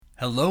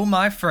Hello,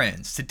 my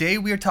friends. Today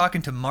we are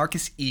talking to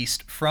Marcus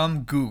East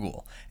from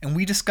Google, and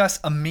we discuss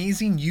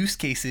amazing use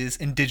cases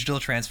in digital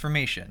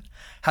transformation,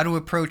 how to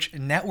approach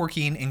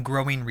networking and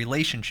growing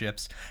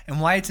relationships,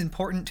 and why it's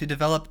important to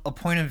develop a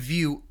point of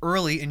view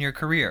early in your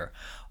career.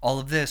 All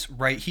of this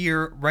right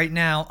here, right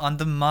now on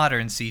the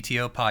Modern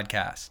CTO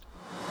Podcast.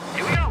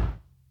 Here we go.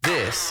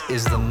 This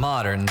is the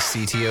Modern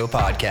CTO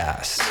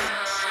Podcast.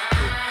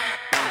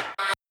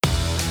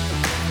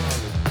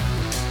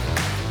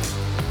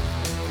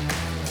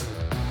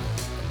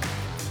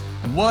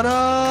 What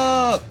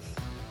up?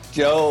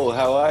 Joel,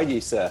 how are you,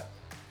 sir?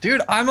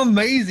 Dude, I'm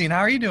amazing. How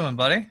are you doing,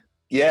 buddy?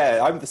 Yeah,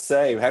 I'm the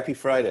same. Happy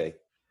Friday.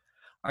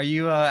 Are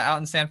you out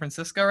in San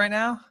Francisco right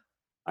now?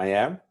 I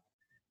am.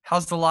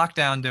 How's the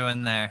lockdown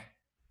doing there?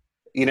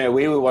 You know,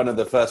 we were one of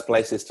the first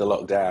places to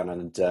lock down,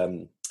 and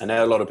I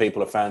know a lot of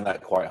people have found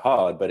that quite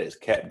hard, but it's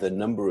kept the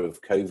number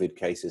of COVID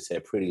cases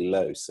here pretty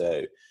low.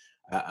 So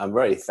I'm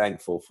very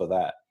thankful for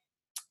that.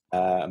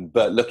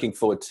 But looking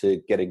forward to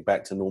getting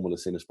back to normal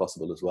as soon as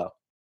possible as well.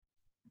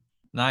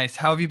 Nice.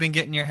 How have you been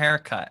getting your hair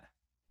cut?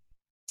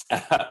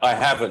 I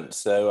haven't.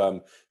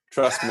 So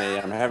trust me,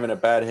 I'm having a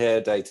bad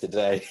hair day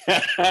today.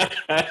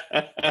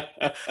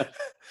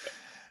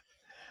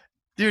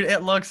 Dude,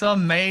 it looks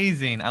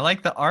amazing. I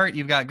like the art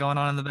you've got going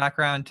on in the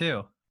background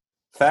too.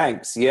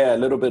 Thanks. Yeah, a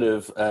little bit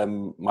of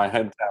my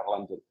hometown,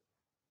 London.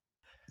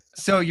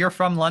 So you're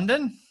from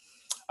London?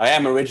 I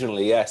am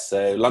originally, yes.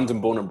 So London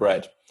born and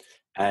bred.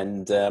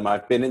 And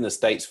I've been in the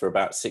States for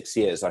about 6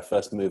 years. I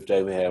first moved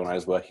over here when I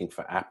was working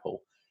for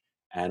Apple.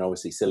 And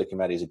obviously Silicon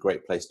Valley is a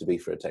great place to be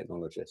for a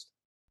technologist.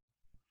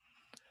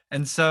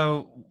 And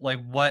so,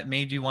 what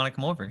made you want to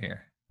come over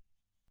here?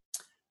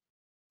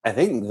 I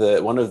think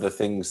that one of the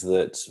things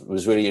that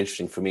was really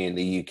interesting for me in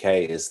the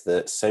UK is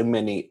that so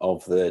many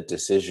of the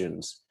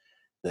decisions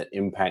that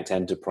impact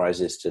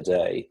enterprises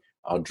today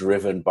are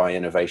driven by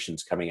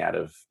innovations coming out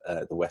of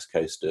the West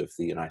Coast of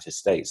the United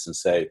States. And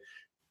so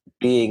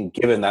being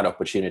given that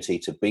opportunity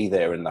to be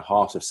there in the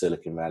heart of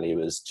Silicon Valley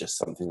was just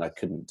something I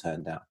couldn't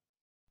turn down.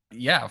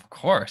 Yeah, of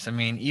course. I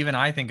mean, even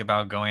I think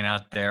about going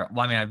out there.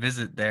 Well, I mean, I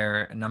visit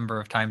there a number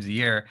of times a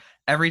year.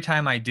 Every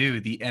time I do,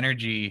 the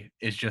energy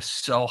is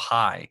just so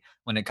high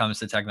when it comes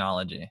to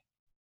technology.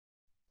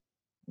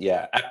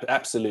 Yeah,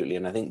 absolutely.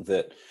 And I think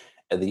that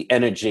the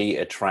energy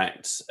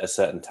attracts a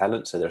certain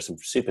talent. So there are some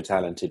super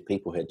talented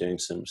people here doing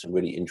some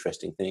really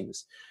interesting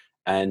things.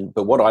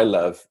 But what I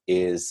love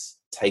is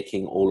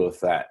taking all of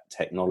that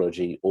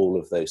technology, all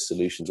of those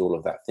solutions, all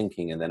of that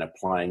thinking, and then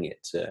applying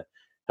it to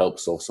help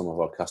solve some of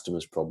our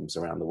customers' problems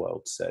around the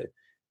world. So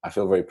I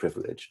feel very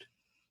privileged.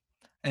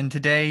 And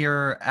today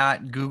you're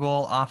at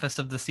Google Office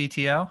of the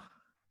CTO?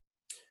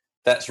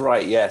 That's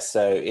right, yes.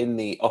 So in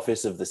the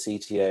office of the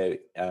CTO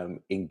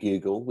in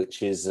Google,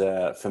 which is,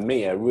 for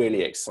me, a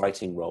really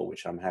exciting role,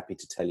 which I'm happy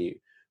to tell you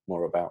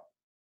more about.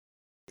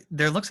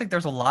 There looks like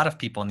there's a lot of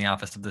people in the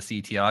Office of the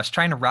CTO. I was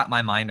trying to wrap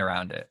my mind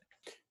around it.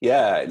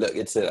 Yeah, look,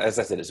 as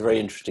I said, it's a very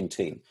interesting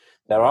team.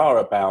 There are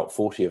about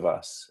 40 of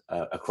us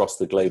across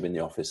the globe in the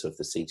office of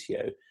the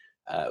CTO.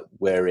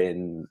 We're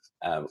in,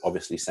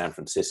 obviously, San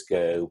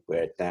Francisco.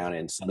 We're down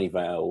in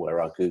Sunnyvale,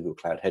 where our Google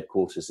Cloud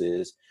headquarters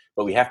is.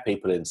 But we have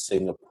people in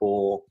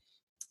Singapore,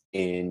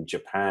 in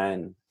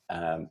Japan,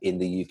 in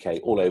the UK,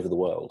 all over the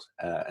world.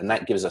 And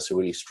that gives us a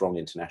really strong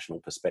international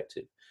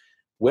perspective.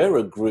 We're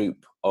a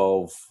group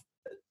of,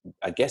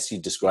 I guess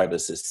you'd describe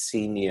us as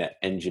senior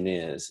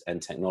engineers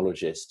and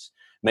technologists,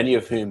 many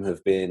of whom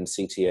have been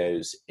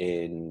CTOs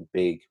in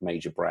big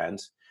major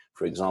brands.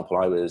 For example,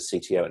 I was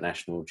CTO at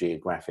National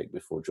Geographic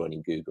before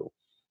joining Google.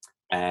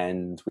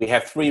 And we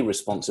have three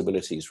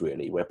responsibilities,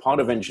 really. We're part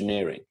of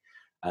engineering,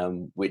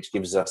 which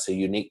gives us a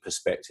unique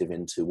perspective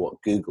into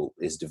what Google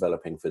is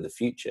developing for the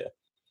future,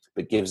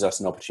 but gives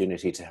us an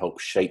opportunity to help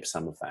shape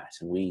some of that.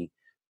 And we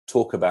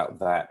talk about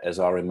that as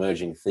our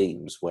emerging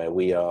themes, where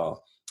we are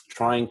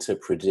trying to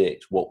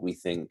predict what we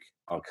think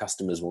our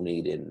customers will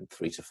need in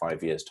 3 to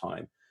 5 years'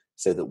 time,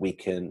 so that we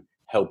can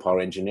help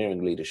our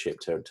engineering leadership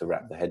to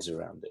wrap their heads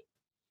around it.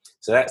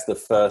 So that's the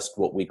first,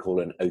 what we call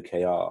an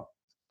OKR,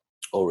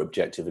 or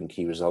objective and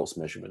key results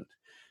measurement.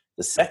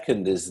 The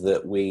second is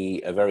that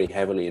we are very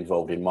heavily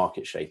involved in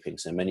market shaping.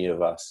 So many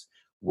of us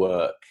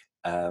work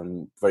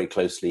very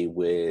closely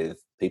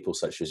with people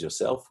such as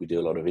yourself. We do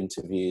a lot of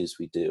interviews.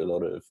 We do a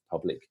lot of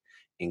public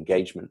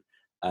engagement.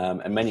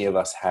 And many of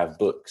us have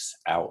books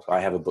out. I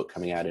have a book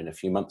coming out in a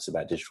few months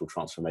about digital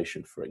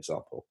transformation, for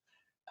example.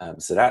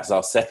 So that's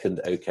our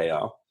second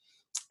OKR.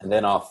 And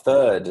then our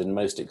third and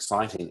most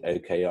exciting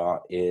OKR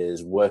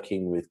is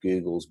working with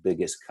Google's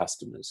biggest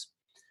customers.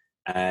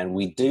 And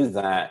we do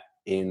that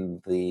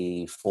in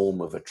the form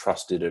of a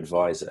trusted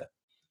advisor.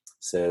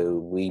 So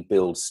we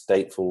build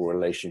stateful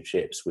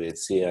relationships with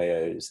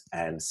CIOs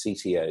and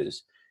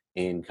CTOs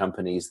in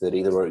companies that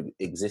either are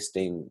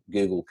existing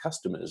Google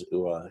customers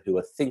who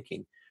are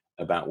thinking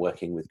about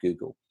working with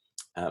Google.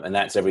 And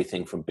that's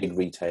everything from big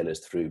retailers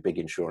through big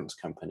insurance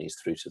companies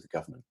through to the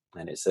government.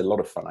 And it's a lot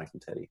of fun, I can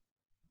tell you.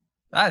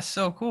 That's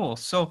so cool.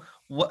 So,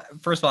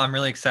 first of all, I'm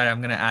really excited. I'm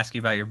going to ask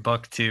you about your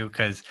book too,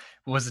 because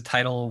Was the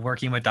title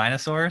Working with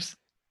Dinosaurs?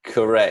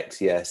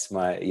 Correct. Yes,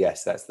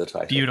 that's the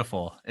title.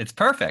 Beautiful. It's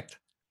perfect.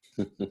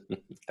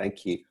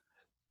 Thank you.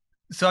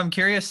 So I'm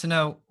curious to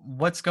know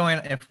what's going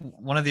if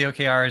one of the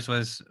OKRs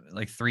was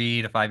like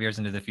 3 to 5 years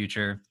into the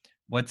future,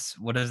 what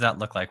does that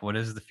look like? What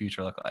does the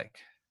future look like?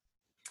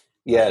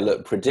 Yeah,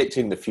 look,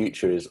 predicting the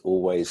future is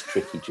always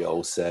tricky,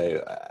 Joel.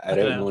 So I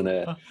don't want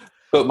to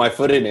put my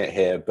foot in it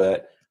here,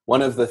 but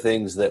one of the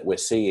things that we're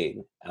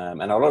seeing,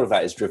 and a lot of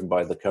that is driven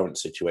by the current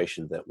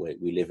situation that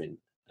we live in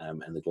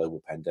and the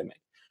global pandemic.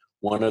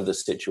 One of the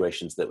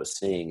situations that we're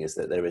seeing is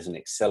that there is an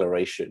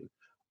acceleration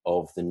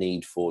of the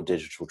need for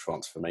digital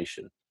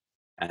transformation.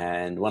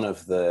 And one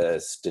of the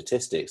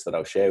statistics that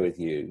I'll share with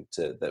you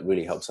that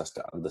really helps us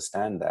to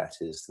understand that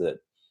is that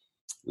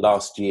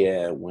last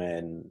year,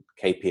 when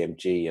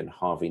KPMG and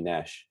Harvey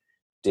Nash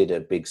did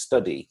a big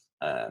study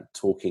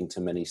talking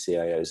to many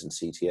CIOs and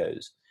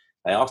CTOs,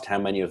 they asked how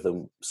many of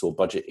them saw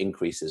budget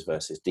increases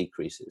versus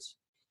decreases.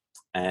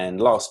 And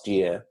last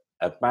year,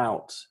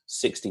 about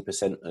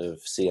 60% of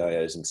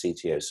CIOs and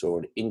CTOs saw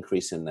an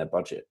increase in their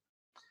budget.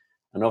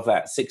 And of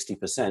that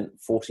 60%,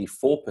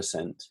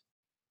 44%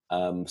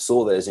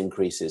 saw those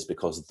increases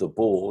because the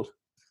board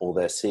or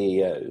their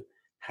CEO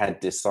had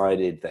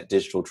decided that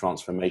digital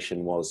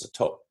transformation was a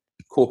top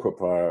corporate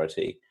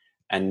priority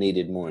and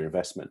needed more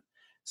investment.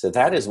 So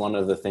that is one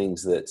of the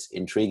things that's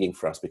intriguing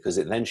for us, because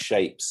it then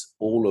shapes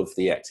all of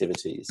the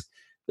activities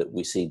that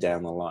we see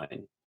down the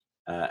line.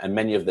 And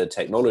many of the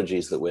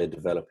technologies that we're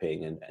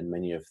developing and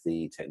many of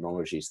the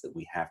technologies that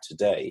we have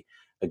today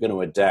are going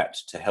to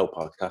adapt to help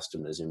our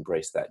customers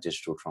embrace that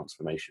digital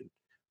transformation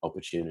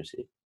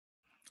opportunity.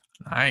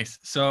 Nice.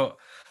 So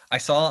I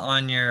saw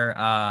on your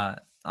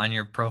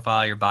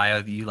profile, your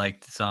bio, that you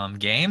liked some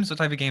games. What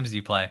type of games do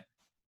you play?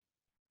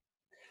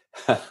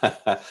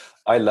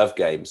 I love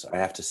games. I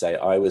have to say,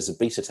 I was a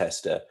beta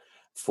tester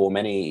for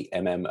many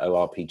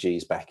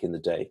MMORPGs back in the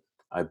day.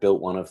 I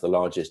built one of the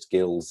largest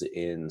guilds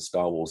in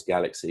Star Wars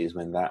Galaxies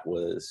when that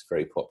was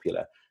very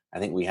popular. I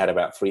think we had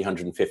about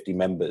 350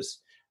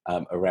 members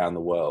around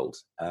the world.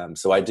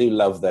 So I do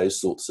love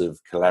those sorts of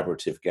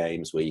collaborative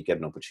games where you get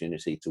an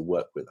opportunity to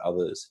work with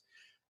others.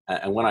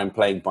 And when I'm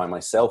playing by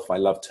myself, I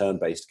love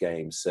turn-based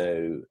games.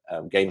 So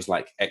games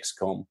like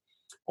XCOM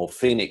or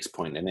Phoenix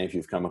Point. I don't know if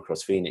you've come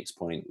across Phoenix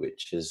Point,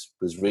 which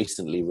was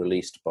recently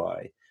released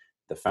by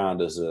the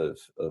founders of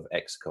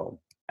XCOM.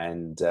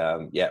 And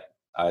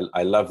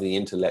I love the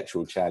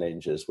intellectual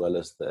challenge as well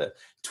as the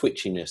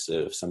twitchiness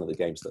of some of the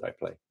games that I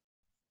play.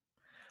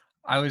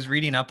 I was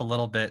reading up a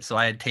little bit, so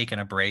I had taken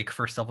a break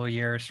for several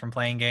years from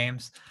playing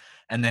games.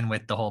 And then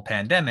with the whole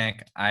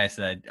pandemic, I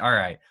said, all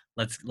right,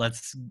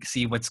 let's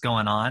see what's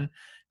going on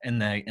in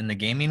the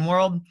gaming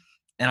world.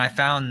 And I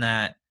found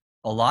that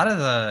a lot of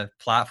the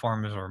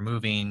platforms were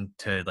moving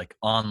to like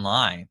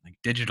online, like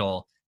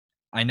digital.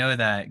 I know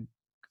that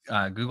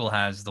Google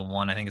has the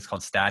one, I think it's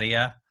called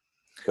Stadia.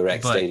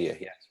 Correct, But Stadia,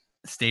 yes.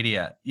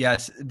 Stadia,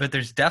 yes, but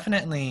there's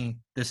definitely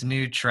this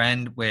new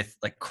trend with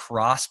like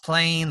cross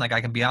playing. Like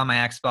I can be on my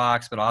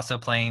Xbox, but also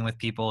playing with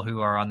people who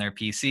are on their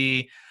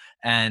PC,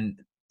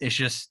 and it's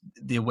just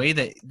the way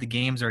that the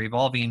games are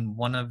evolving.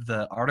 One of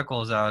the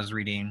articles I was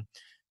reading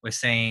was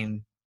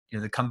saying,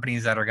 the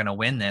companies that are going to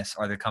win this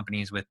are the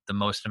companies with the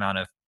most amount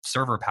of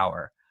server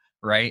power,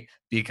 right?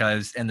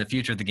 Because in the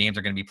future, the games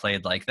are going to be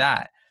played like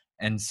that.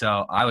 And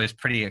so I was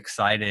pretty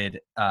excited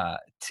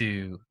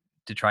to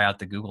try out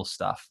the Google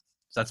stuff.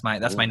 So that's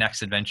my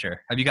next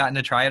adventure. Have you gotten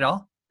to try it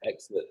all?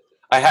 Excellent.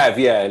 I have,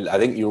 yeah. I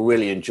think you'll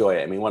really enjoy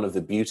it. I mean, one of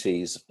the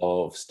beauties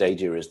of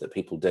Stadia is that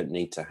people don't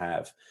need to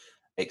have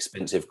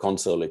expensive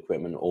console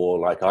equipment, or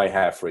like I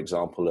have, for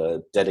example, a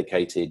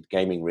dedicated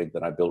gaming rig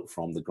that I built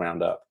from the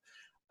ground up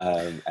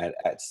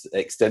at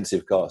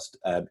extensive cost.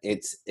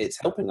 It's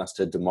helping us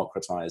to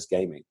democratize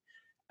gaming.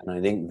 And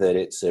I think that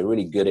it's a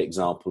really good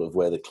example of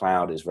where the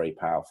cloud is very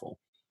powerful,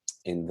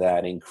 in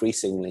that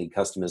increasingly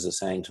customers are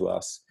saying to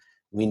us,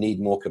 we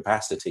need more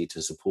capacity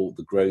to support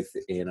the growth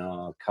in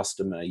our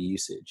customer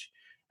usage.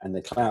 And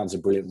the cloud's a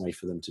brilliant way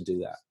for them to do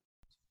that.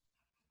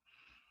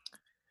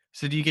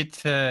 So do you get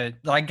to,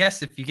 I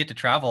guess if you get to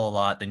travel a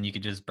lot, then you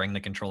could just bring the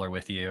controller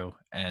with you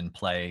and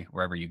play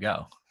wherever you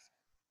go.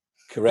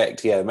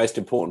 Correct. Yeah. The most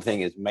important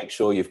thing is make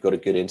sure you've got a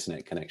good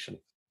internet connection.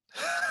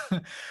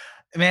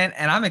 Man,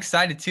 and I'm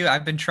excited too.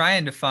 I've been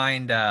trying to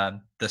find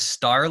the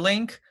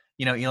Starlink,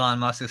 Elon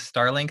Musk's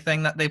Starlink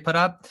thing that they put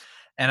up.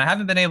 And I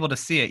haven't been able to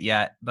see it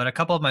yet, but a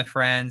couple of my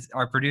friends,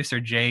 our producer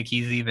Jake,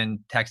 he's even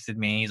texted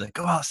me. He's like,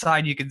 go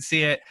outside, you can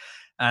see it.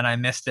 And I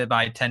missed it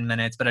by 10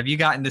 minutes. But have you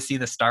gotten to see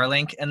the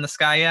Starlink in the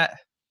sky yet?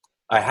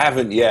 I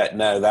haven't yet.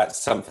 No,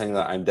 that's something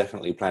that I'm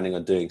definitely planning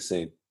on doing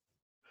soon.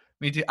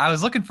 Me too. I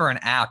was looking for an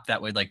app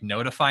that would like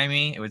notify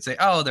me. It would say,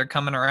 oh, they're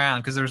coming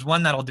around. Because there's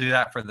one that'll do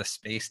that for the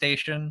space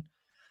station.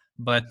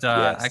 But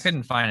Yes. I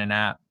couldn't find an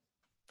app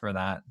for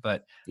that.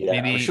 But yeah,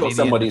 maybe I'm sure maybe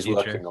somebody's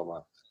working on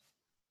one.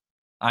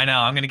 I know.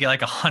 I'm going to get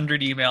like 100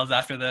 emails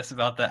after this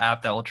about the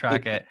app that will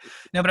track it.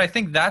 No, but I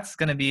think that's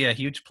going to be a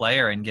huge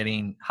player in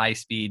getting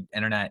high-speed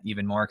internet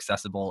even more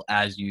accessible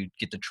as you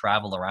get to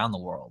travel around the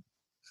world.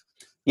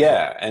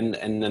 Yeah, and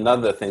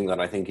another thing that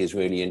I think is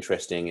really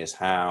interesting is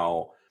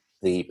how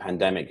the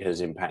pandemic has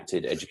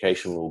impacted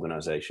educational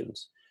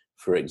organizations.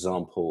 For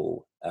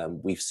example,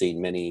 we've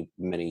seen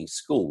many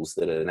schools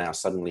that are now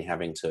suddenly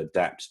having to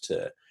adapt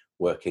to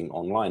working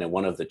online. And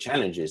one of the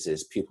challenges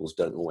is pupils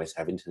don't always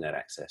have internet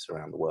access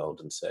around the world.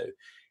 And so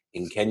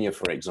in Kenya,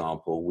 for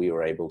example, we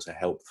were able to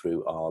help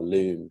through our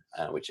Loon,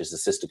 which is the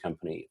sister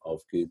company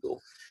of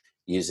Google,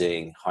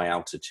 using high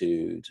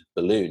altitude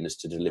balloons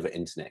to deliver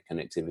internet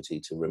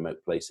connectivity to remote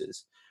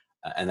places.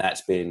 And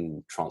that's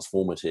been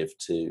transformative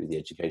to the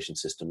education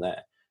system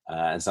there,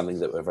 and something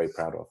that we're very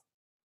proud of.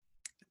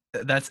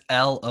 That's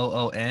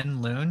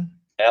Loon, Loon?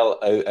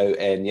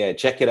 Loon, yeah,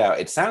 check it out.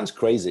 It sounds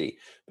crazy,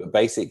 but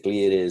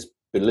basically it is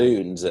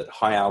balloons at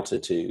high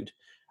altitude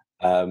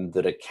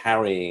that are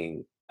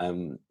carrying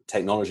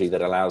technology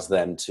that allows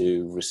them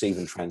to receive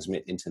and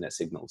transmit internet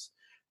signals.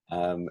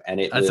 And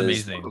it That's was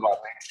amazing. one of our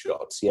main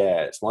shots.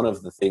 Yeah, it's one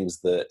of the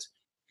things that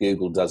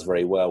Google does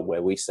very well,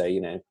 where we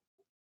say,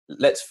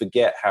 let's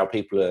forget how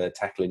people are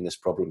tackling this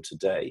problem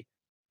today.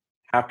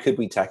 How could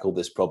we tackle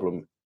this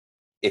problem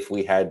if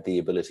we had the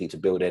ability to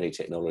build any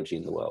technology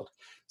in the world?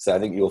 So I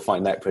think you'll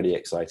find that pretty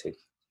exciting.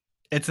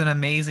 It's an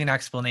amazing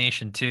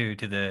explanation too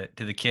to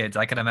the kids.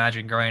 I can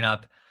imagine growing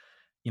up,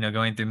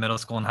 going through middle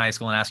school and high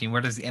school and asking,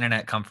 where does the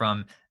internet come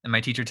from? And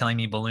my teacher telling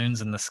me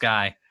balloons in the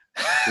sky.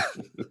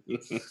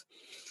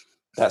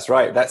 That's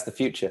right. That's the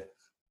future.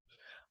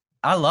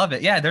 I love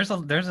it. Yeah,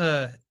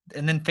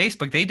 and then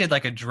Facebook, they did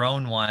like a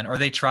drone one, or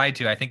they tried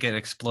to. I think it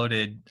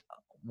exploded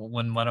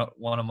when one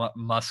of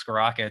Musk's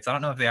rockets. I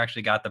don't know if they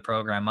actually got the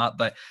program up,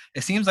 but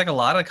it seems like a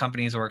lot of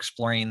companies were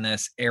exploring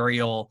this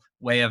aerial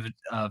way of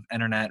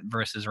internet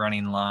versus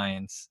running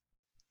lines.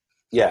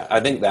 Yeah, I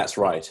think that's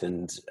right.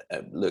 And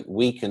look,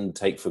 we can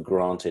take for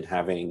granted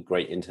having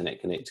great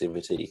internet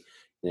connectivity.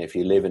 If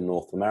you live in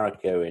North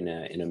America in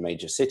a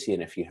major city,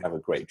 and if you have a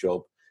great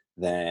job,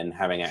 then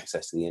having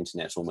access to the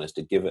internet is almost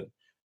a given.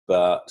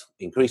 But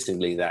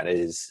increasingly, that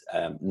is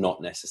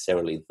not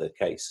necessarily the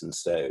case. And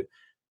so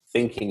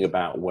thinking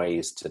about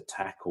ways to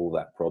tackle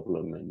that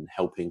problem and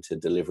helping to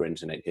deliver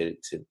internet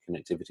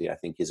connectivity, I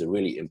think, is a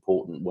really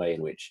important way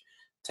in which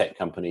tech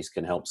companies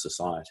can help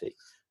society.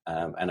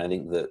 And I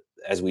think that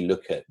as we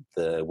look at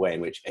the way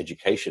in which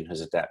education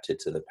has adapted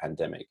to the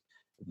pandemic,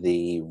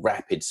 the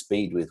rapid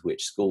speed with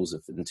which schools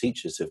and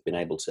teachers have been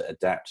able to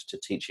adapt to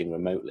teaching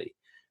remotely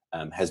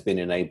has been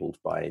enabled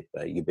by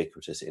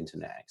ubiquitous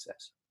internet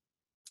access.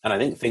 And I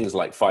think things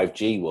like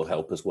 5G will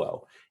help as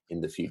well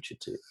in the future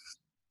too.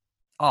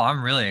 Oh,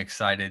 I'm really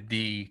excited.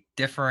 The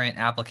different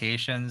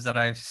applications that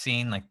I've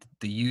seen, like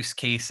the use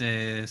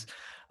cases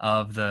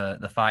of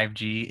the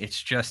 5G,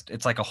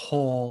 it's like a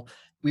whole,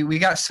 we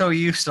got so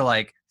used to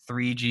like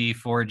 3G,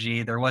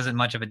 4G, there wasn't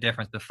much of a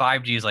difference, but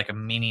 5G is like a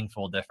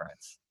meaningful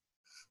difference.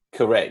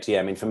 Correct. Yeah.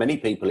 I mean, for many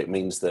people, it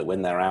means that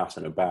when they're out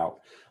and about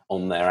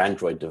on their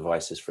Android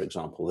devices, for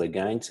example, they're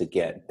going to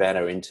get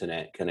better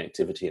internet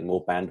connectivity and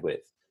more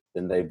bandwidth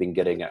than they've been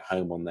getting at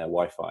home on their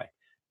Wi-Fi.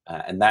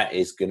 And that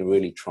is going to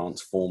really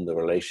transform the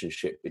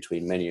relationship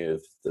between many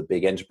of the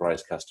big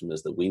enterprise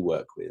customers that we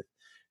work with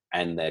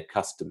and their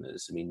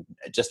customers. I mean,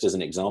 just as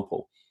an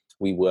example,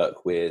 we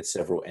work with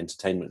several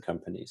entertainment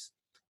companies,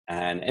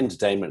 and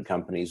entertainment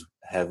companies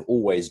have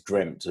always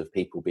dreamt of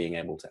people being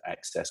able to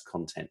access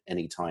content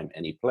anytime,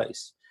 any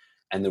place.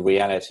 And the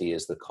reality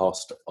is the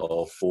cost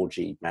of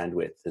 4G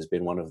bandwidth has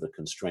been one of the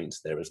constraints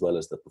there, as well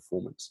as the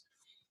performance.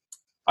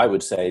 I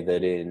would say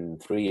that in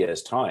 3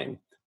 years' time,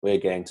 we're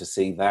going to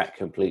see that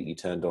completely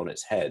turned on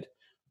its head,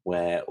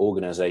 where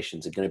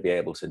organizations are going to be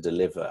able to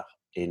deliver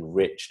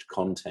enriched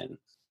content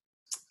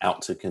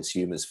out to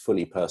consumers,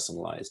 fully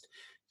personalized,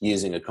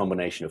 using a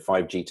combination of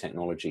 5G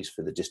technologies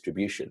for the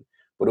distribution,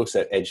 but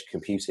also edge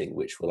computing,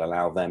 which will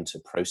allow them to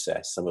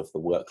process some of the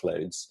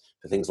workloads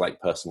for things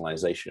like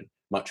personalization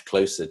much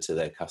closer to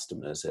their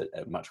customers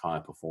at much higher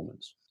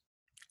performance.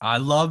 I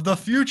love the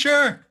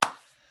future.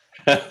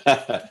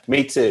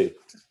 Me too.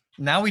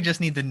 Now we just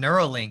need the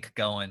Neuralink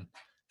going.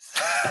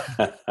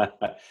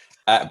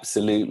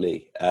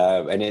 Absolutely.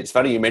 And it's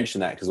funny you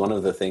mentioned that, because one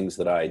of the things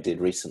that I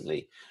did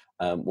recently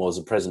was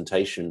a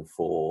presentation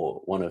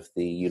for one of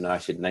the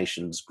United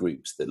Nations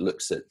groups that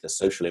looks at the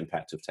social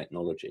impact of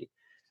technology.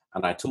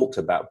 And I talked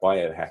about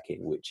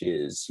biohacking, which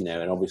is,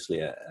 and obviously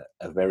a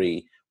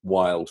very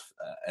wild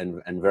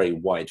and very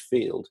wide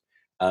field.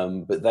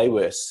 But they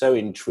were so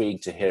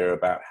intrigued to hear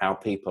about how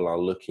people are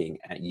looking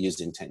at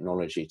using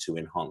technology to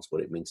enhance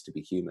what it means to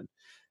be human.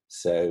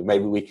 So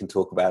maybe we can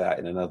talk about that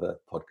in another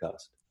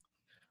podcast.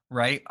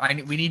 Right?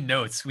 We need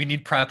notes. We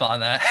need prep on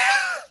that.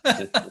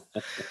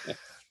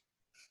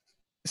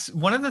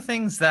 One of the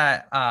things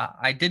that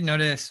I did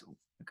notice,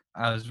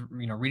 I was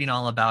reading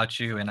all about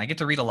you, and I get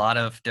to read a lot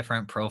of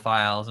different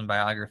profiles and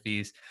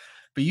biographies,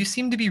 but you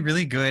seem to be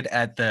really good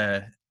at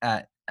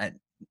at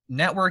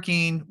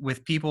networking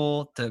with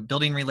people, to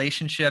building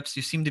relationships.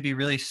 You seem to be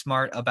really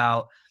smart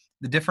about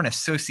the different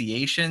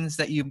associations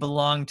that you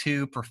belong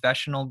to,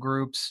 professional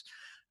groups,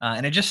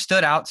 and it just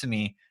stood out to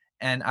me.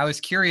 And I was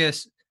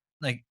curious,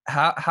 like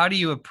how do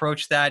you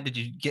approach that? Did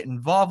you get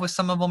involved with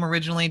some of them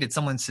originally? Did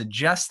someone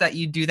suggest that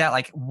you do that?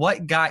 Like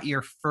what got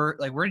your first,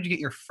 like where did you get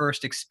your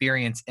first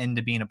experience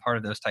into being a part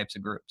of those types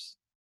of groups?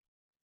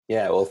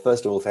 Yeah, well,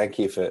 first of all, thank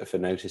you for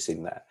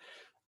noticing that.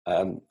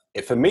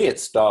 For me, it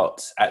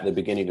starts at the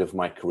beginning of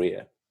my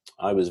career.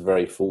 I was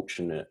very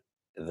fortunate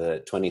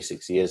that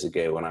 26 years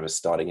ago, when I was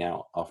starting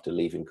out after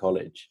leaving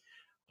college,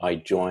 I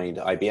joined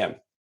IBM.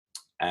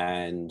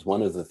 And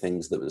one of the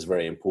things that was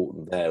very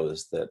important there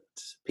was that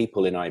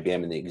people in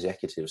IBM and the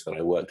executives that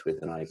I worked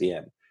with in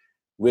IBM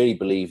really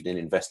believed in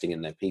investing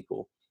in their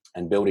people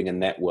and building a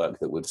network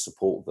that would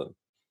support them.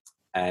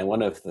 And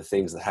one of the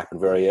things that happened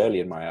very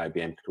early in my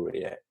IBM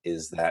career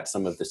is that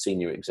some of the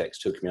senior execs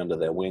took me under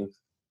their wing.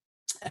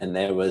 And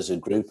there was a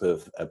group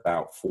of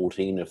about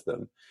 14 of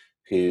them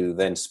who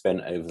then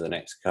spent over the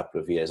next couple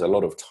of years a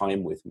lot of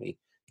time with me,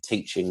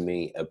 teaching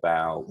me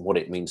about what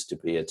it means to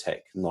be a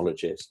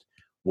technologist,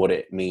 what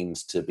it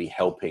means to be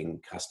helping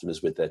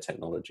customers with their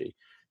technology.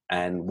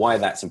 And why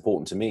that's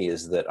important to me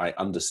is that I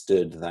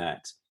understood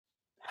that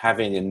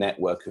having a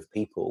network of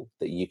people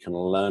that you can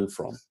learn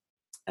from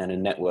and a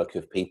network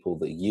of people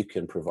that you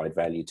can provide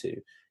value to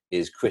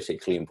is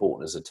critically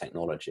important as a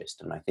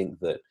technologist. And I think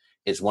that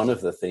it's one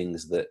of the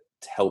things that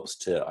helps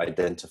to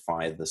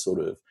identify the sort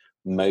of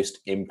most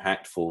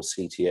impactful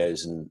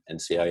CTOs and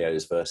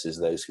CIOs versus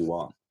those who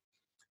aren't.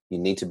 You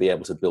need to be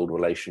able to build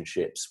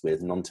relationships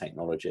with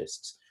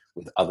non-technologists,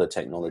 with other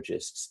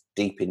technologists,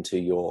 deep into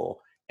your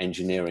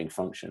engineering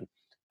function.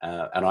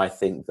 And I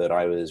think that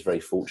I was very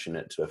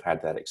fortunate to have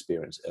had that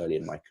experience early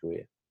in my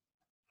career.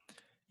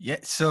 Yeah.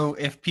 So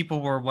if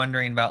people were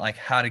wondering about like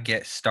how to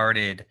get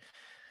started,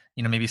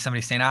 maybe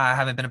somebody saying, I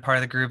haven't been a part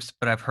of the groups,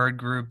 but I've heard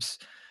groups,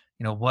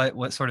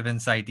 what sort of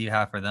insight do you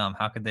have for them?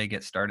 How could they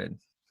get started?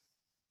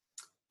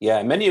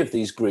 Yeah, many of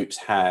these groups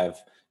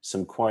have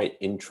some quite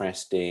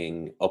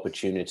interesting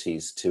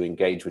opportunities to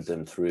engage with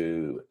them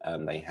through,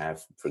 they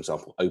have, for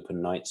example, open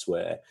nights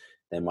where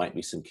there might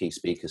be some key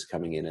speakers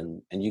coming in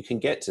and you can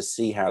get to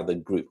see how the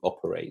group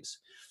operates.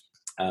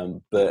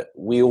 But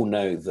we all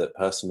know that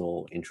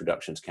personal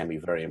introductions can be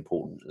very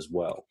important as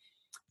well.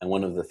 And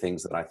one of the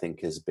things that I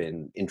think has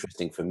been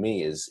interesting for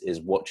me is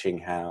watching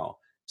how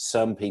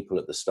some people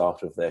at the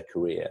start of their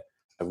career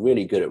are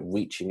really good at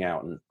reaching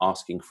out and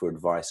asking for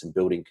advice and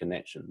building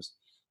connections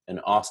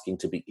and asking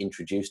to be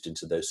introduced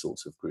into those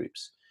sorts of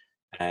groups.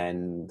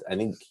 And I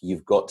think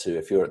you've got to,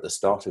 if you're at the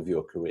start of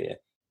your career,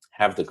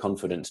 have the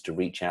confidence to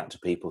reach out to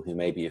people who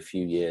may be a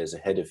few years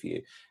ahead of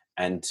you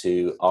and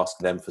to ask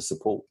them for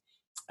support.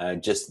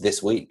 Just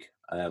this week,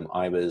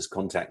 I was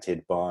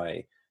contacted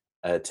by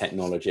a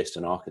technologist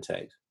and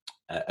architect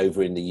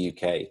over in the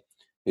UK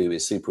who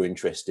is super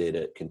interested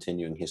at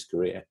continuing his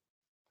career.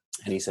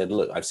 And he said,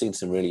 look, I've seen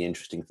some really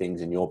interesting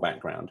things in your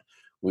background.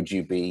 Would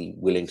you be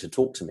willing to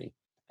talk to me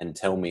and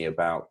tell me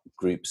about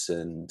groups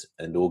and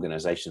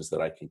organizations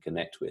that I can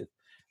connect with?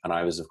 And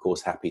I was, of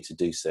course, happy to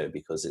do so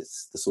because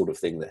it's the sort of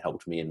thing that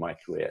helped me in my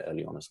career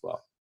early on as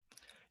well.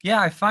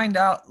 Yeah, I find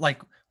out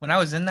like when I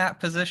was in that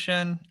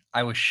position,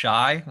 I was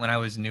shy. When I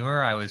was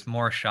newer, I was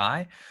more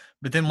shy.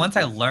 But then once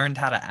I learned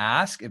how to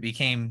ask, it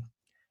became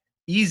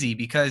easy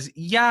because,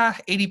 yeah,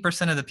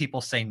 80% of the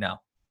people say no.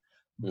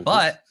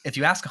 But if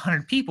you ask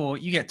 100 people,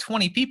 you get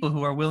 20 people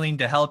who are willing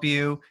to help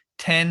you,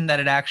 10 that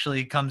it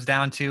actually comes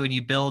down to, and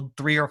you build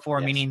 3 or 4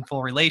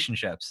 meaningful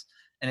relationships.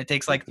 And it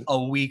takes like a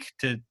week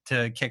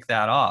to kick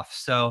that off.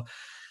 So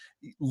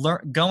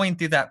going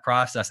through that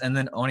process and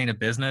then owning a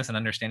business and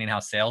understanding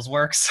how sales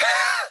works,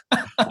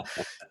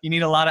 you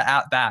need a lot of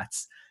at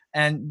bats.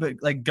 But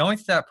like going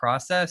through that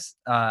process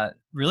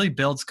really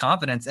builds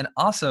confidence. And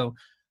also,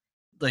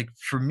 like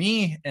for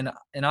me and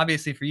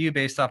obviously for you,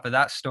 based off of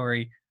that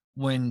story,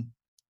 when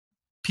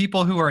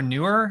people who are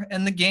newer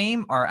in the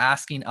game are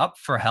asking up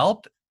for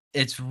help,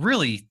 it's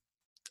really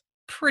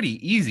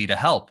pretty easy to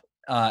help.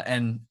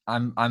 And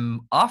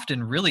I'm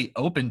often really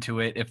open to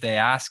it if they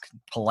ask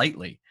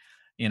politely,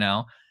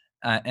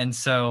 and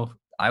so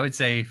I would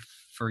say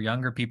for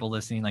younger people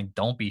listening, like,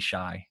 don't be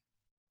shy,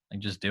 like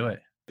just do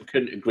it. I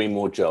couldn't agree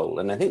more, Joel.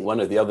 And I think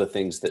one of the other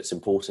things that's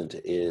important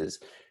is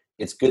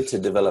it's good to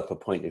develop a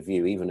point of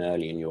view even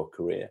early in your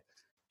career.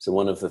 So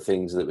one of the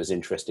things that was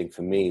interesting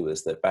for me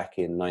was that back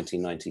in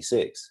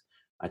 1996,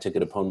 I took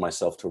it upon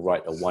myself to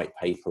write a white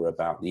paper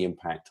about the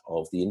impact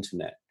of the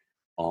internet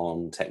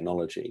on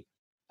technology.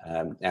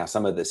 Now,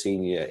 some of the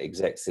senior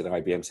execs at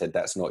IBM said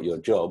that's not your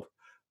job,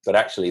 but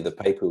actually the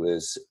paper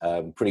was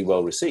pretty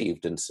well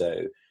received. And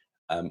so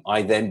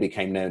I then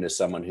became known as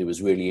someone who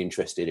was really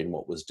interested in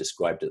what was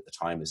described at the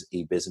time as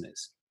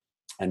e-business.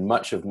 And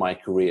much of my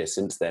career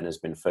since then has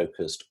been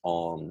focused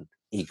on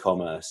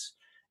e-commerce.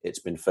 It's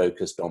been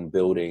focused on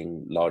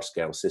building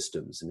large-scale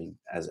systems. I mean,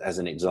 as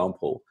an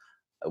example,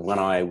 when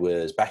I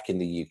was back in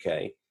the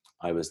UK,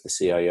 I was the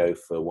CIO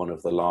for one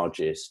of the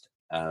largest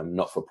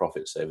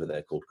not-for-profits over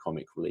there called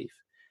Comic Relief.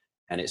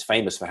 And it's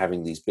famous for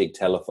having these big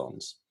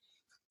telethons.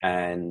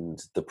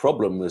 And the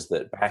problem was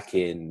that back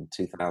in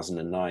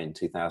 2009,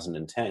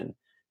 2010,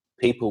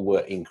 people were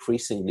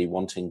increasingly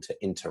wanting to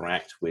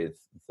interact with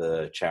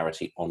the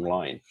charity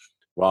online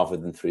rather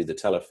than through the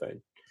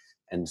telephone.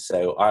 And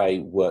so I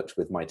worked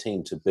with my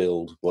team to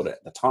build what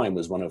at the time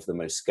was one of the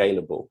most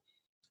scalable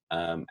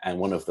and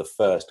one of the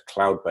first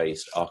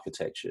cloud-based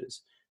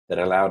architectures that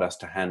allowed us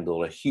to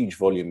handle a huge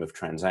volume of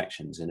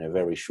transactions in a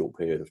very short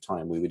period of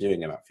time. We were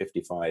doing about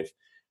 55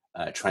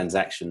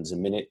 transactions a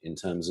minute in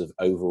terms of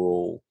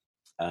overall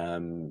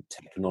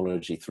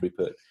technology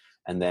throughput.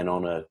 And then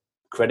on a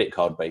credit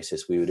card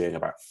basis, we were doing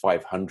about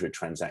 500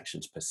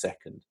 transactions per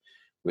second,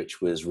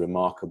 which was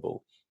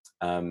remarkable.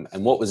 And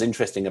what was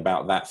interesting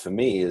about that for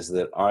me is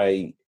that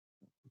I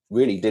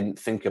really didn't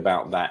think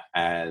about that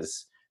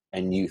as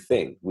a new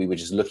thing. We were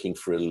just looking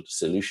for a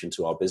solution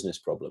to our business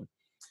problem.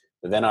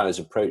 But then I was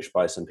approached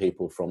by some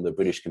people from the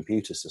British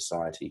Computer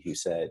Society who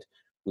said,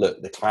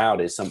 look, the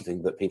cloud is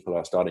something that people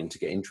are starting to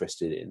get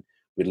interested in.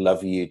 We'd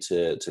love you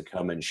to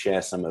come and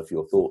share some of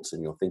your thoughts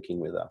and your thinking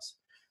with us.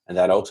 And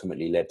that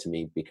ultimately led to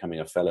me becoming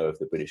a fellow of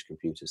the British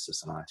Computer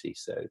Society.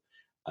 So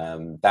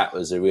that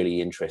was a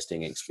really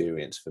interesting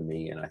experience for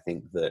me. And I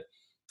think that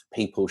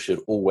people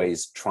should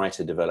always try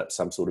to develop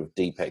some sort of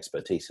deep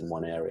expertise in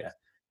one area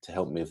to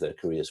help move their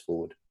careers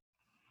forward.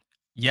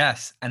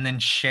 Yes, and then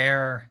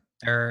share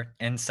their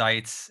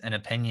insights and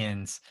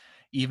opinions,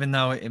 even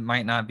though it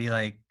might not be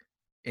like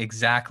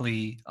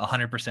exactly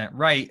 100%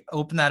 right.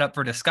 Open that up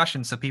for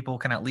discussion so people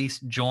can at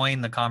least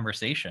join the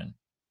conversation.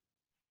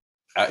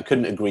 I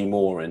couldn't agree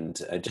more. And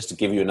just to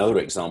give you another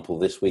example,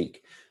 this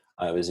week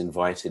I was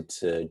invited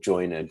to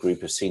join a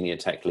group of senior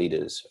tech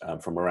leaders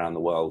from around the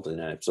world in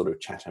a sort of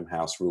Chatham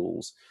House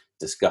rules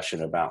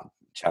discussion about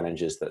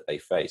challenges that they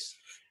face.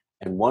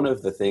 And one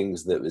of the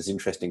things that was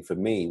interesting for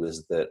me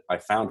was that I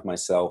found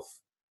myself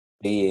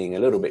being a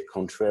little bit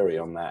contrary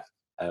on that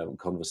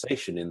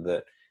conversation, in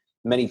that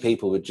many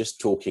people were just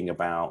talking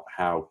about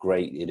how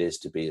great it is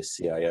to be a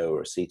CIO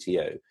or a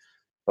CTO.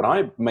 But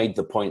I made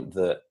the point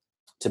that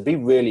to be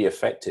really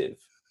effective,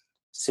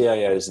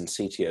 CIOs and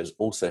CTOs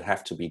also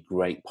have to be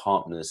great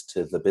partners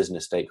to the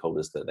business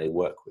stakeholders that they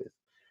work with.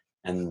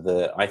 And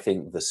I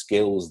think the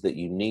skills that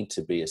you need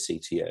to be a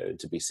CTO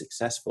to be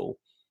successful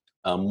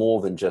are more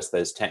than just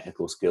those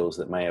technical skills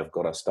that may have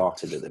got us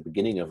started at the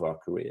beginning of our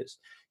careers.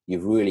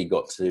 You've really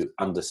got to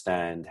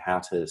understand how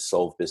to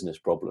solve business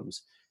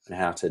problems and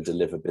how to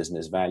deliver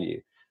business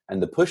value.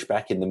 And the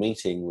pushback in the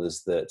meeting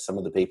was that some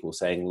of the people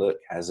saying, look,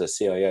 as a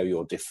CIO,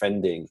 you're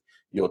defending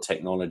your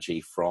technology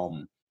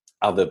from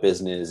other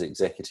business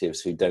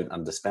executives who don't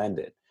understand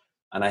it.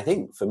 And I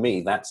think for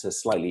me, that's a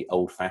slightly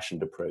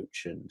old-fashioned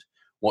approach. And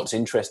what's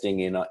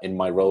interesting in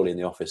my role in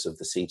the office of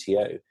the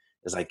CTO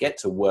is I get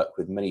to work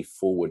with many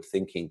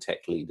forward-thinking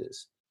tech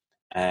leaders.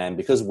 And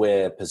because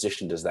we're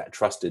positioned as that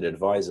trusted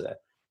advisor,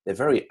 they're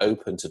very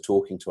open to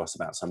talking to us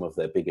about some of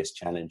their biggest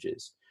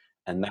challenges.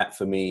 And that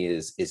for me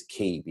is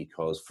key,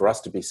 because for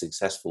us to be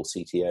successful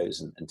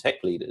CTOs and tech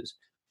leaders,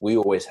 we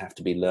always have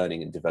to be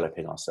learning and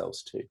developing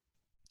ourselves too.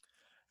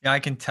 Yeah, I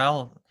can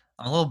tell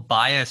I'm a little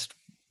biased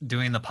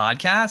doing the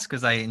podcast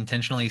because I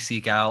intentionally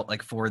seek out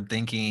like forward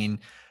thinking,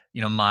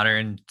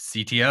 modern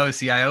CTO,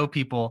 CIO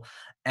people.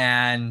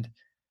 And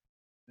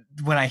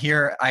when I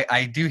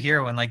do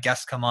hear when like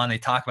guests come on, they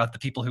talk about the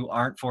people who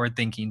aren't forward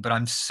thinking, but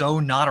I'm so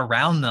not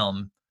around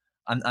them.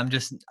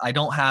 I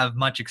don't have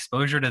much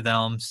exposure to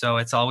them. So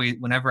it's always,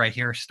 whenever I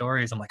hear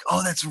stories, I'm like,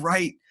 oh, that's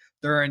right.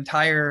 There are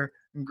entire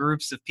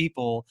groups of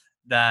people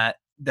that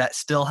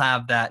still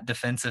have that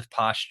defensive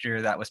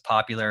posture that was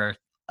popular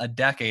a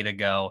decade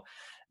ago.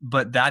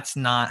 But that's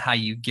not how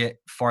you get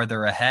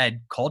farther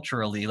ahead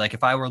culturally. Like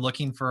if I were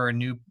looking for a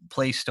new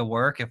place to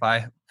work, if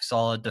I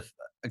saw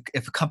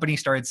if a company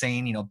started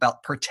saying,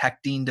 about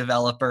protecting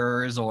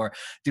developers or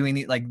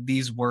doing like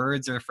these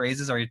words or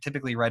phrases are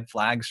typically red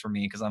flags for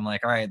me, because I'm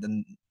like, all right,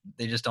 then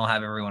they just don't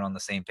have everyone on the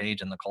same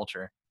page in the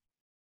culture.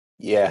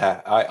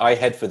 Yeah, I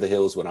head for the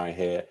hills when I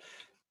hear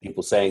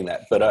people saying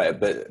that.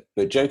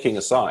 But joking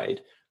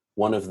aside,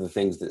 one of the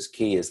things that's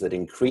key is that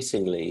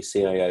increasingly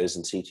CIOs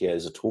and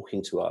CTOs are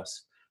talking to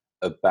us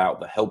about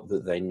the help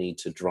that they need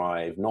to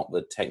drive, not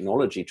the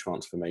technology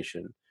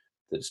transformation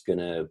that's going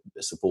to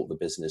support the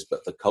business,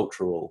 but the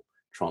cultural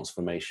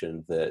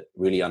transformation that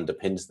really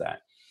underpins that.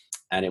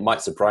 And it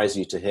might surprise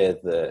you to hear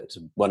that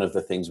one of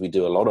the things we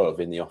do a lot of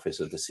in the office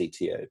of the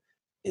CTO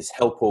is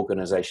help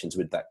organizations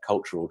with that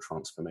cultural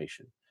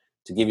transformation.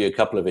 To give you a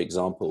couple of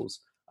examples,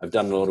 I've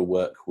done a lot of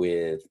work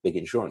with big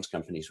insurance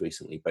companies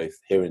recently, both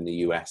here in the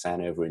US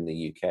and over in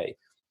the UK.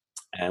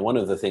 And one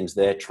of the things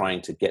they're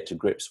trying to get to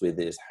grips with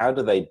is how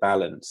do they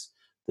balance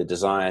the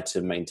desire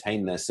to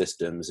maintain their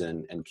systems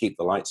and keep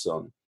the lights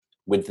on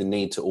with the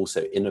need to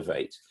also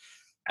innovate.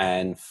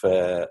 And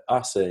for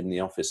us in the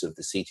office of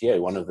the CTO,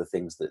 one of the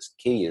things that's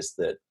key is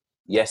that,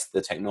 yes,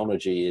 the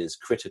technology is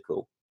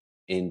critical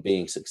in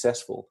being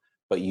successful,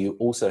 but you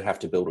also have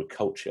to build a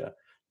culture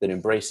that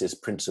embraces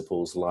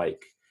principles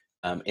like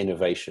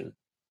innovation,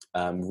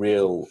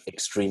 real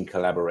extreme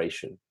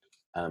collaboration,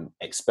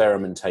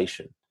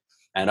 experimentation.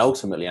 And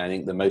ultimately, I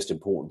think the most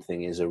important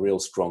thing is a real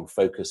strong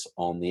focus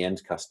on the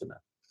end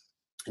customer.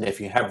 And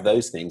if you have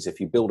those things, if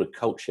you build a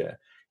culture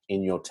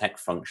in your tech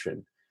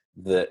function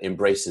that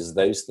embraces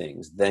those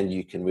things, then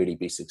you can really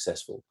be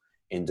successful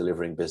in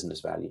delivering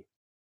business value.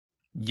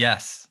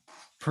 Yes.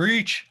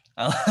 Preach.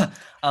 I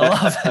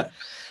love it.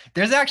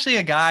 There's actually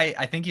a guy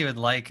I think you would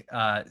like.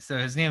 So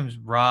his name's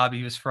Rob.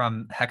 He was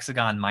from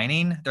Hexagon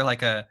Mining. They're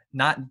like a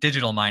not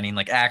digital mining,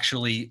 like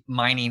actually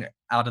mining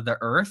out of the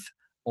earth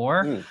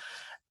ore.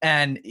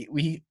 And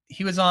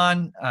he was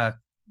on a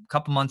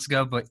couple months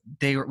ago, but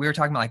we were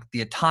talking about like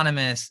the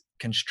autonomous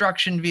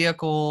construction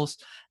vehicles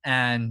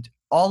and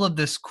all of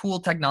this cool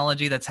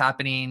technology that's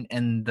happening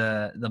in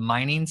the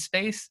mining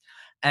space.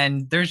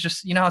 And there's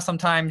just, you know how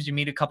sometimes you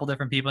meet a couple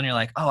different people and you're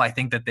like, oh, I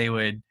think that they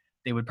would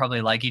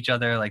probably like each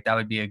other. Like that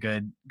would be a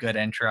good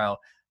intro.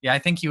 Yeah, I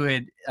think you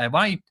would. Why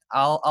don't you?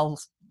 I'll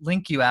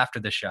link you after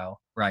the show,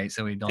 right?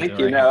 So we don't. Thank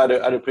you. No,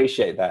 I'd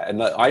appreciate that,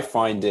 and I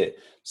find it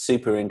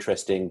super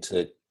interesting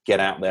to get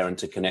out there and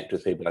to connect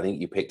with people. I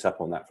think you picked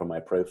up on that from my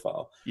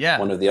profile. Yeah.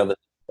 One of the other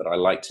things that I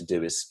like to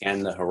do is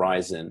scan the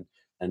horizon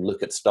and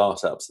look at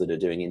startups that are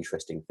doing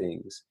interesting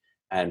things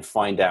and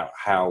find out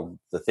how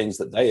the things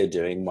that they are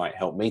doing might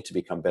help me to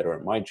become better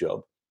at my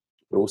job,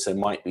 but also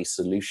might be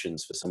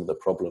solutions for some of the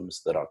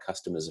problems that our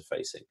customers are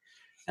facing.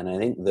 And I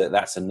think that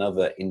that's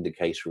another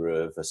indicator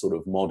of a sort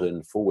of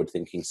modern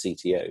forward-thinking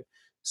CTO,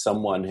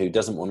 someone who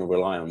doesn't want to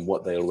rely on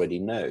what they already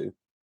know,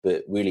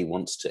 but really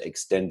wants to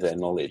extend their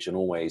knowledge and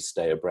always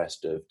stay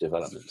abreast of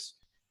developments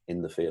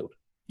in the field.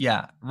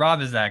 Yeah,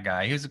 Rob is that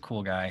guy. He was a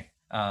cool guy,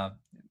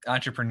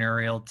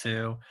 entrepreneurial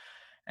too.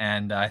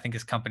 And I think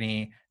his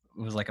company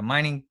was like a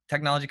mining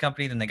technology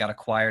company. Then they got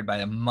acquired by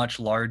a much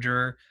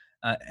larger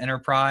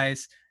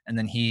enterprise. And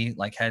then he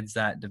like heads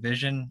that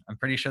division. I'm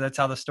pretty sure that's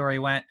how the story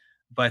went.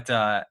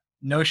 But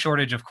no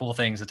shortage of cool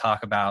things to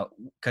talk about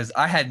because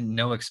I had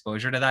no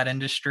exposure to that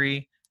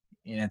industry.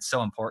 And it's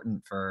so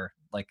important for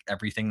like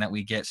everything that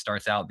we get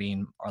starts out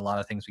being, or a lot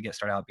of things we get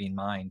start out being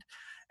mined.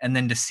 And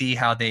then to see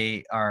how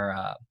they are,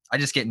 I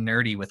just get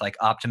nerdy with like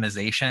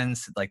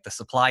optimizations, like the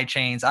supply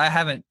chains. I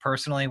haven't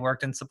personally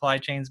worked in supply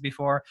chains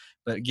before,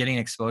 but getting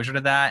exposure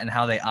to that and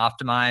how they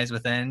optimize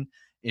within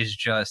is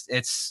just,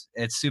 it's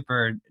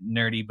super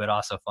nerdy, but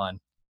also fun.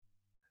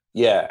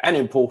 Yeah, and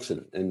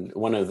important. And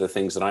one of the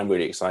things that I'm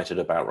really excited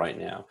about right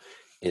now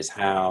is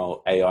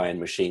how AI and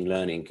machine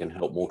learning can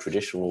help more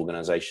traditional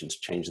organizations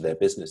change their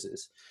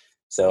businesses.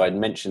 So I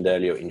mentioned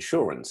earlier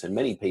insurance, and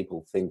many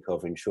people think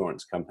of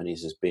insurance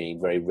companies as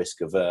being very risk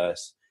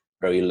averse,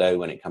 very low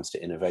when it comes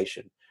to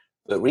innovation.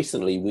 But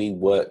recently we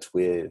worked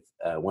with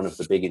one of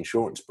the big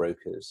insurance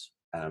brokers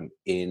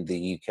in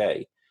the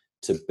UK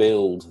to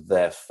build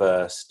their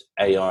first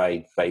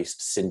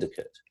AI-based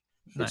syndicate.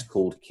 Nice. It's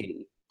called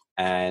Key.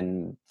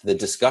 And the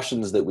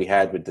discussions that we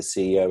had with the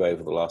CEO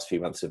over the last few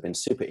months have been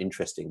super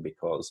interesting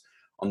because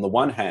on the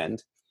one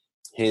hand,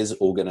 his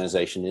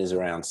organization is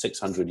around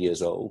 600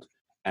 years old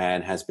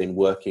and has been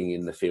working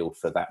in the field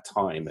for that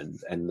time.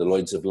 And the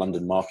Lloyd's of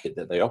London market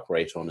that they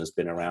operate on has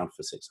been around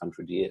for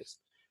 600 years.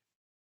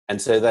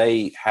 And so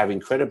they have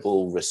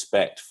incredible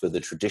respect for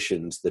the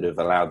traditions that have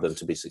allowed them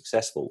to be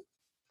successful.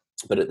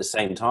 But at the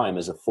same time,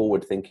 as a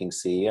forward-thinking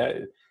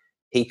CEO,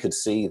 he could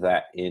see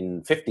that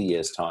in 50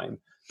 years' time,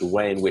 the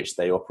way in which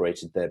they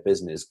operated their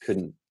business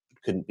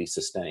couldn't be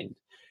sustained.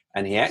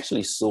 And he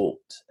actually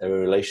sought a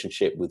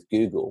relationship with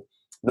Google,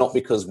 not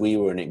because we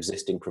were an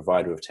existing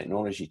provider of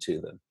technology to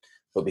them,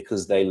 but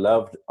because they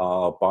loved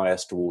our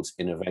bias towards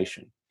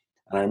innovation.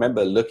 And I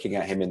remember looking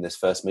at him in this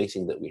first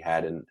meeting that we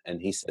had,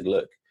 and he said,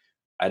 look,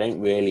 I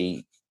don't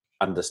really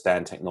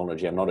understand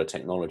technology. I'm not a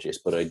technologist,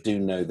 but I do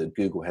know that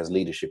Google has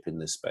leadership in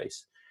this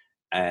space.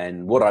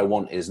 And what I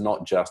want is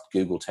not just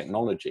Google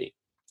technology.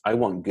 I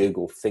want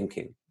Google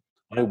thinking.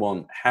 I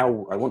want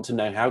to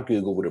know how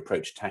Google would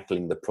approach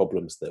tackling the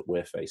problems that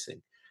we're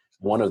facing.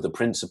 One of the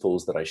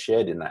principles that I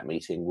shared in that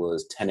meeting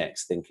was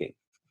 10x thinking.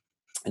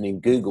 And in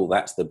Google,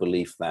 that's the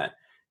belief that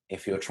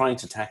if you're trying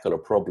to tackle a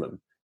problem,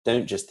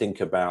 don't just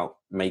think about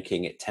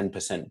making it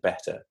 10%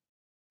 better.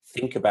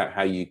 Think about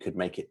how you could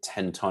make it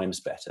 10 times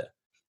better.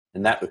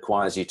 And that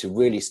requires you to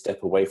really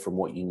step away from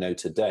what you know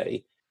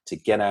today, to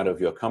get out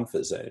of your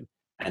comfort zone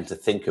and to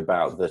think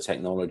about the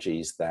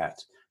technologies that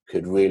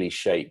could really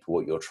shape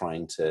what you're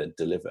trying to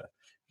deliver.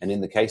 And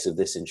in the case of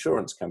this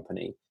insurance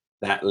company,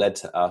 that led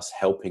to us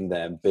helping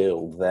them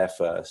build their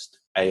first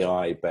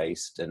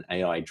AI-based and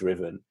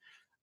AI-driven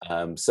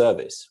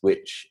service,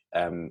 which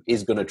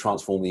is going to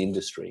transform the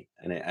industry.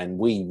 And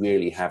we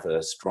really have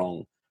a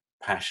strong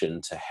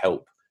passion to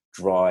help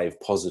drive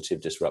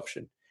positive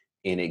disruption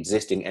in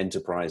existing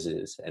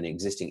enterprises and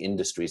existing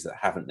industries that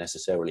haven't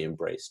necessarily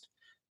embraced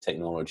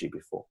technology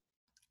before.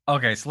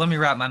 Okay, so let me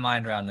wrap my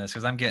mind around this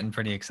because I'm getting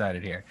pretty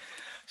excited here.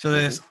 So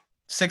this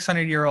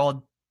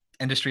 600-year-old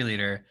industry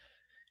leader,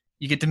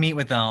 you get to meet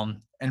with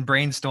them and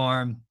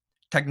brainstorm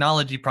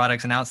technology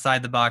products and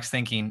outside the box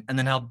thinking, and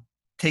then help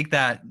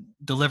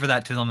deliver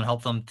that to them and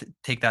help them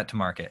take that to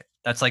market.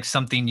 That's like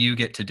something you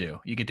get to do.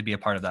 You get to be a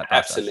part of that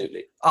process.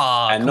 Absolutely.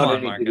 Oh, And come not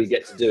on, only do we Marcus.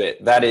 get to do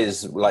it, that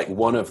is like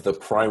one of the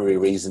primary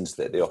reasons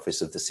that the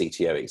office of the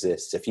CTO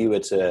exists. If you were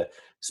to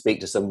speak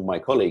to some of my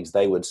colleagues,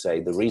 they would say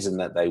the reason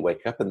that they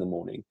wake up in the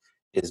morning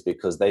is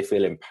because they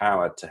feel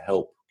empowered to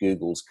help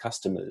Google's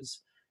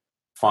customers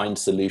find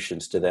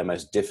solutions to their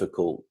most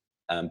difficult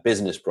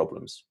business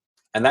problems.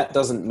 And that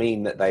doesn't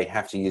mean that they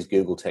have to use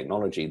Google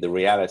technology. The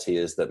reality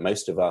is that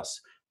most of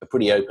us are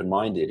pretty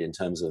open-minded in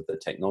terms of the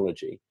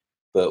technology,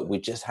 but we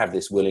just have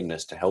this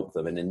willingness to help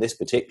them. And in this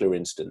particular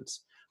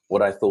instance,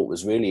 what I thought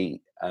was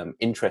really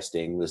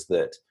interesting was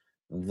that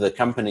the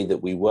company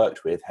that we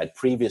worked with had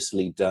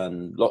previously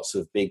done lots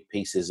of big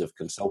pieces of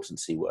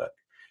consultancy work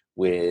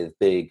with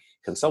big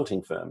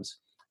consulting firms,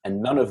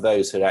 and none of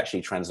those had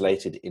actually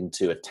translated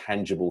into a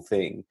tangible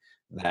thing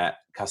that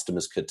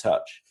customers could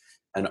touch.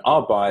 And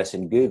our bias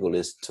in Google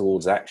is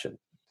towards action.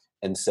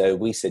 And so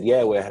we said,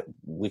 yeah,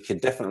 we could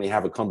definitely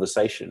have a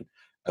conversation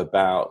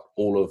about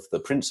all of the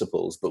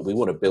principles, but we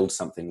want to build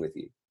something with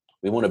you.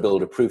 We want to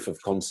build a proof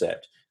of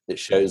concept that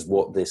shows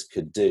what this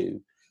could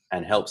do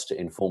and helps to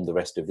inform the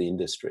rest of the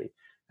industry.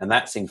 And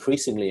that's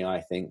increasingly,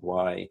 I think,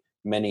 why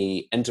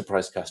many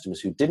enterprise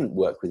customers who didn't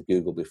work with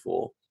Google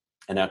before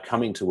are now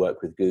coming to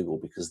work with Google,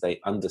 because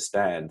they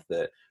understand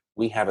that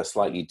we have a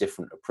slightly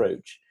different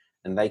approach,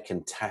 and they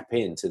can tap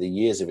into the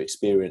years of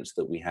experience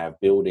that we have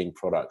building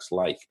products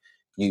like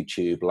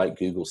YouTube, like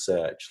Google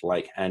Search,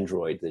 like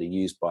Android, that are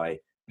used by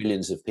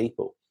billions of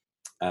people.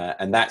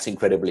 And that's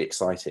incredibly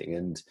exciting.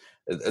 And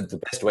the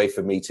best way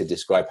for me to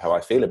describe how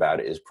I feel about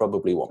it is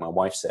probably what my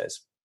wife says.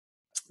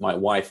 My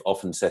wife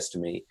often says to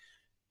me,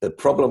 the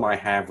problem I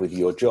have with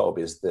your job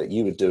is that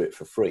you would do it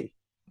for free.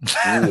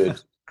 You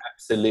would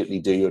absolutely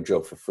do your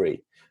job for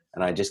free.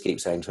 And I just keep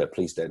saying to her,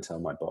 please don't tell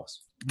my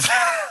boss.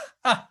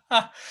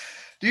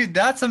 Dude,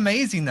 that's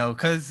amazing though,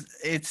 because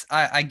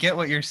I get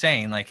what you're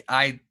saying. Like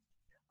I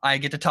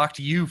get to talk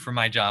to you for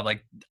my job.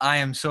 Like I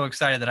am so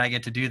excited that I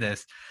get to do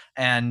this,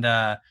 and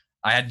I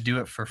had to do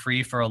it for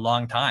free for a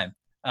long time.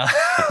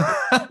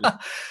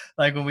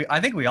 Like I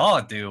think we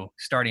all do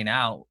starting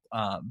out,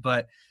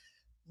 but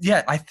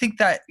yeah, I think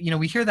that,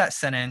 we hear that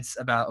sentence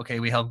about,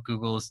 okay, we help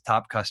Google's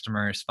top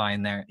customers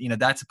find their,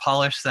 that's a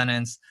polished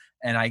sentence.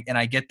 And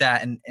I get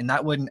that. And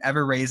that wouldn't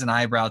ever raise an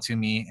eyebrow to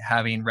me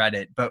having read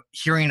it, but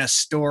hearing a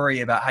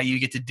story about how you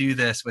get to do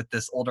this with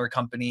this older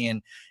company,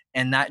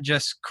 and that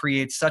just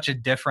creates such a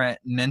different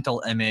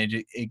mental image.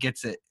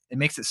 It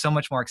makes it so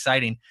much more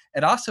exciting.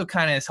 It also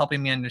kind of is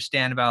helping me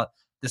understand about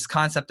this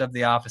concept of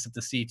the office of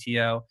the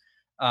CTO,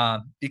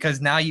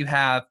 because now you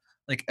have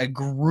like a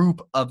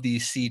group of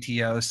these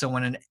CTOs. So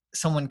when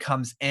someone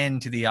comes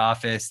into the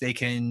office, they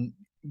can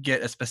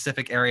get a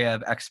specific area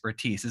of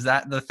expertise. Is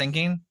that the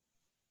thinking?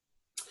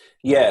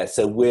 Yeah,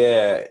 so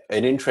we're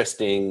an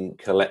interesting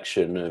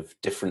collection of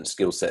different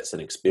skill sets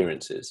and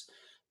experiences.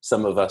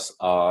 Some of us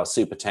are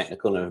super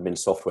technical and have been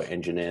software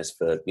engineers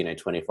for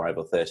 25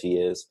 or 30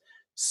 years.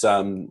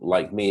 Some,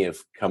 like me, have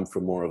come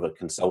from more of a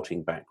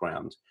consulting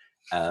background,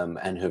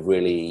 and have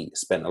really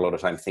spent a lot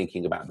of time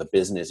thinking about the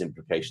business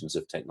implications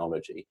of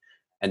technology.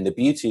 And the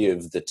beauty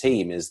of the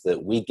team is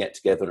that we get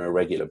together on a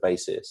regular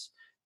basis,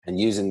 and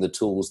using the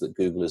tools that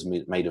Google has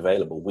made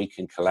available, we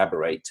can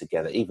collaborate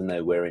together, even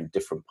though we're in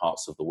different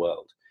parts of the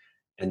world.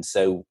 And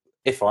so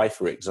if I,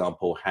 for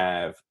example,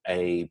 have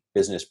a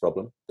business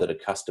problem that a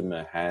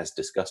customer has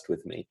discussed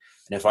with me,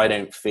 and if I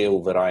don't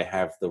feel that I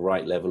have the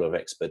right level of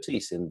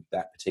expertise in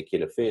that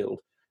particular field,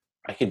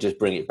 I can just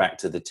bring it back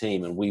to the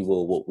team, and we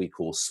will, what we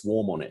call,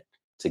 swarm on it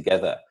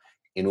together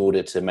in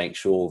order to make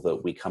sure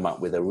that we come up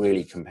with a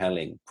really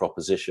compelling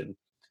proposition,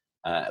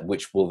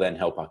 which will then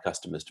help our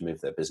customers to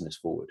move their business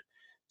forward.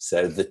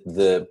 So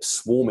the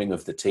swarming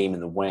of the team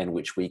and the way in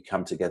which we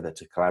come together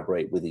to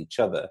collaborate with each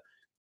other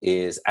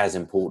is as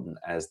important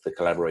as the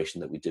collaboration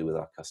that we do with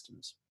our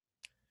customers.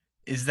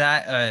 Is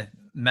that a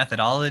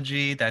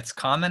methodology that's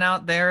common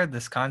out there,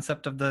 this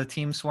concept of the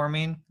team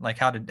swarming, like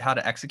how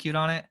to execute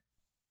on it?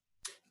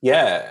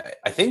 Yeah,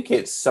 I think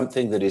it's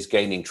something that is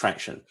gaining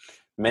traction.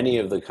 Many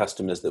of the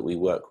customers that we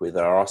work with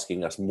are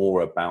asking us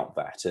more about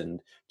that.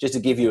 And just to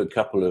give you a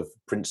couple of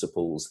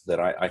principles that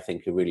I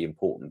think are really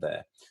important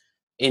there.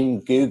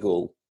 In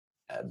Google,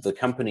 the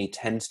company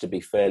tends to be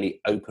fairly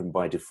open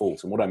by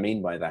default. And what I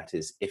mean by that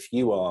is, if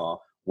you are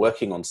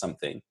working on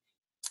something,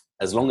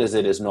 as long as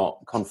it is not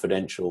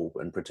confidential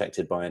and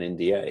protected by an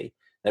NDA,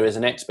 there is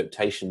an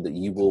expectation that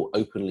you will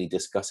openly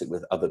discuss it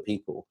with other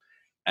people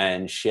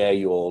and share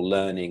your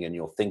learning and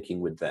your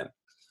thinking with them,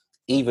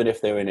 even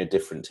if they're in a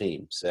different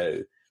team. So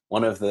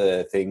one of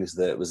the things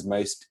that was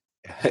most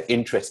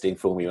interesting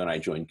for me when I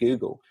joined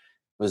Google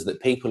was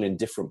that people in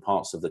different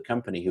parts of the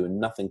company who had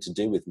nothing to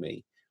do with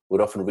me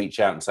would often reach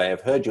out and say,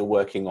 I've heard you're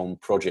working on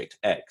project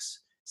X.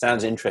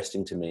 Sounds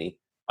interesting to me.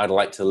 I'd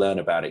like to learn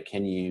about it.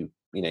 Can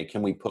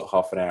we put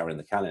half an hour in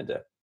the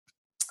calendar?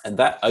 And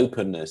that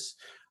openness,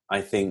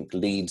 I think,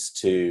 leads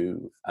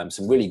to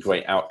some really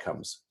great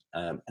outcomes.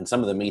 And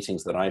some of the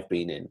meetings that I've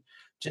been in,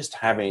 just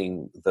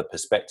having the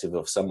perspective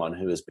of someone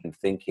who has been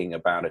thinking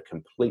about a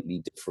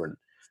completely different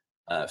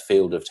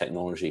field of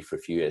technology for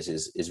a few years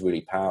is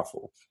really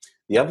powerful.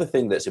 The other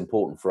thing that's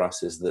important for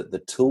us is that the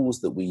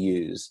tools that we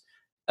use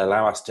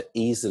allow us to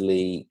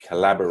easily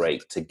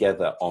collaborate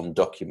together on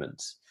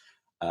documents.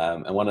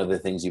 And one of the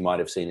things you might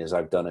have seen is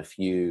I've done a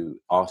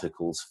few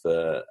articles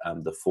for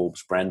the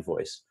Forbes Brand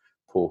Voice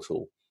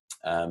portal,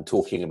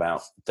 talking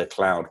about the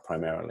cloud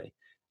primarily.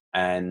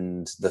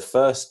 And the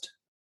first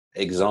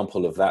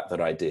example of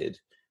that I did,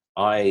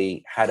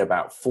 I had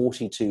about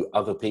 42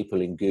 other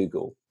people in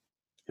Google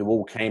who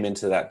all came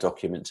into that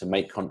document to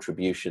make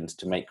contributions,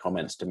 to make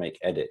comments, to make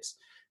edits,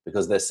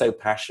 because they're so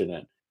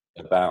passionate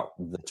about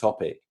the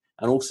topic.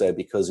 And also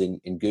because in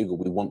Google,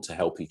 we want to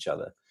help each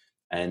other.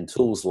 And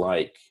tools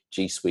like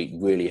G Suite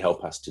really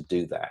help us to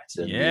do that.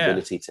 And the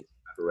ability to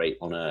collaborate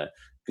on a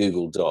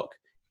Google Doc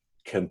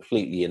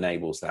completely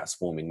enables that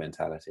swarming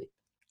mentality.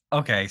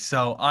 Okay,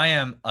 so I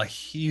am a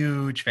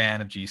huge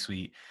fan of G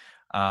Suite.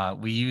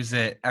 We use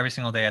it every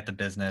single day at the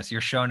business.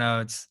 Your show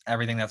notes,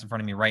 everything that's in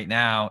front of me right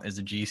now is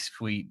a G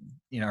Suite,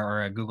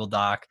 or a Google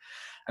Doc.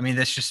 I mean,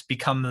 this just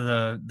become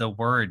the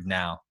word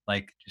now.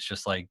 Like it's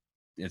just like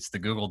it's the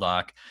Google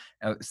Doc.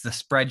 It's the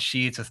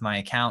spreadsheets with my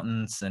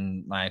accountants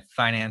and my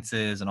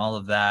finances and all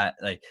of that.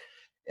 Like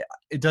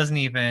it doesn't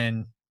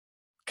even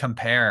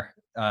compare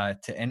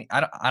to any.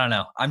 I don't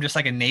know. I'm just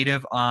like a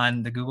native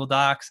on the Google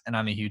Docs, and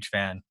I'm a huge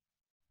fan.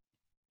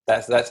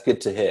 That's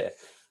good to hear.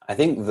 I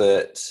think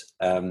that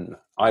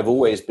I've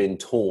always been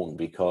torn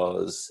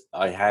because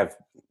I have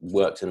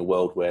worked in a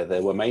world where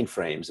there were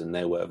mainframes and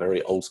there were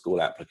very old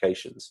school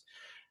applications.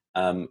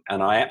 And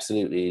I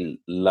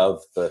absolutely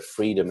love the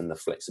freedom and the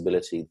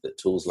flexibility that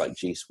tools like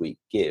G Suite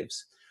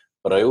gives.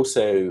 But I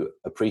also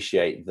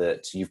appreciate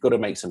that you've got to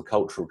make some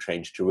cultural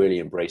change to really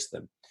embrace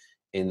them.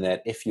 In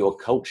that if your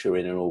culture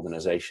in an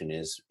organization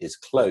is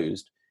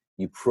closed,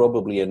 you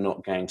probably are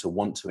not going to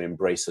want to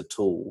embrace a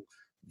tool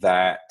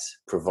that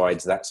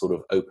provides that sort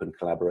of open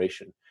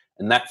collaboration.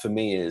 And that for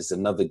me is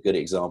another good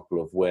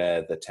example of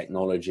where the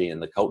technology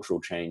and the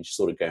cultural change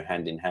sort of go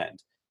hand in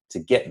hand. To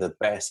get the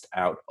best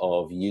out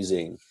of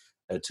using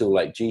a tool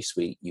like G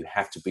Suite, you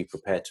have to be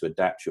prepared to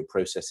adapt your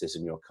processes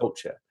and your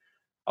culture.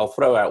 I'll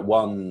throw out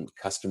one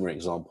customer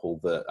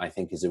example that I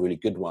think is a really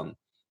good one,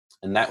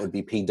 and that would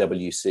be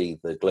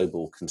PwC, the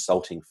global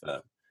consulting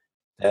firm.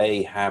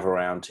 They have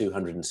around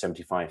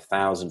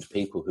 275,000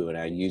 people who are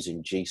now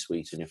using G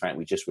Suite. And in fact,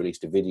 we just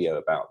released a video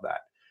about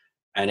that.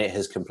 And it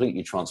has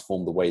completely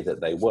transformed the way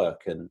that they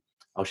work. And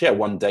I'll share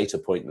one data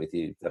point with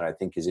you that I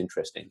think is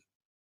interesting.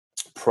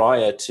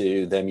 Prior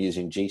to them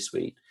using G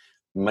Suite,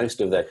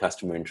 most of their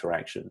customer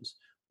interactions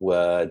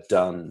were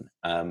done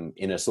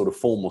in a sort of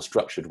formal,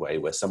 structured way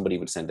where somebody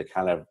would send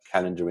a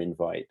calendar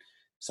invite.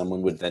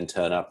 Someone would then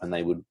turn up and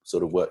they would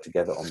sort of work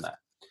together on that.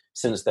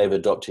 Since they've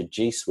adopted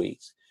G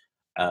Suite,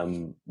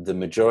 the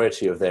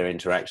majority of their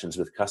interactions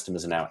with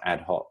customers are now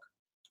ad hoc,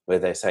 where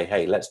they say,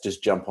 hey, let's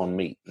just jump on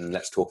Meet and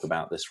let's talk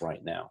about this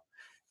right now.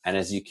 And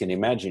as you can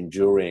imagine,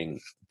 during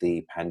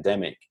the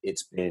pandemic,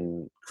 it's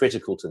been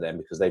critical to them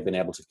because they've been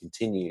able to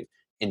continue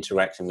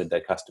interacting with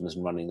their customers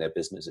and running their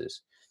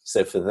businesses.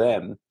 So for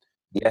them,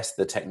 yes,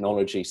 the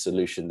technology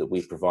solution that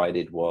we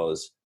provided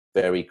was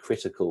very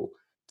critical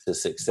to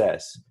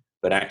success,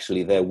 but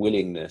actually their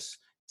willingness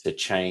to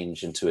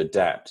change and to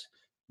adapt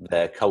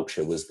their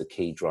culture was the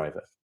key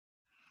driver.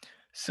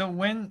 So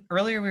when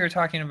earlier we were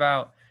talking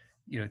about,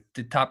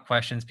 the top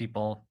questions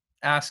people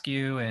ask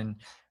you and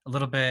a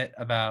little bit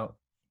about,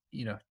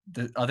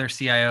 the other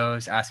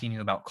CIOs asking you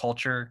about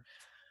culture,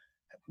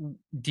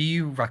 do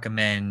you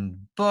recommend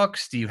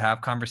books? Do you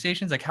have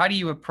conversations? Like, how do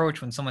you approach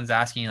when someone's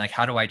asking, like,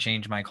 how do I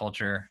change my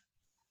culture?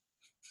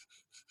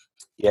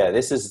 Yeah,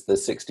 this is the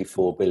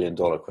 $64 billion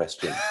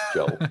question,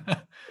 Joel,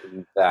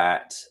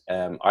 that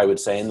I would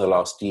say in the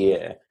last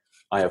year,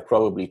 I have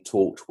probably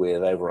talked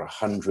with over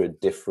 100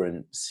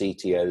 different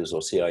CTOs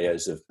or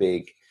CIOs of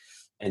big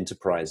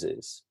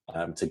enterprises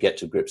to get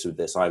to grips with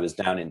this. I was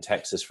down in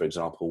Texas, for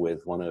example,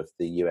 with one of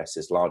the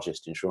US's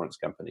largest insurance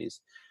companies,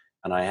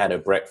 and I had a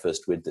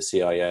breakfast with the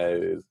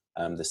CIO,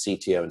 the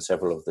CTO, and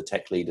several of the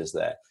tech leaders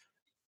there.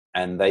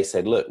 And they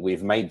said, look,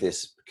 we've made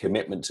this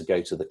commitment to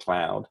go to the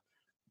cloud.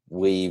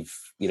 We've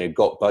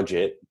got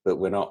budget, but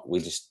we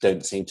just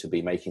don't seem to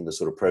be making the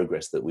sort of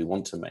progress that we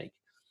want to make.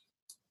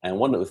 And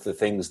one of the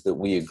things that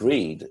we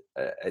agreed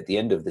at the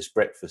end of this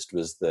breakfast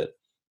was that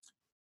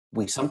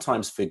we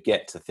sometimes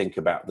forget to think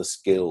about the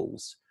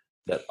skills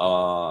that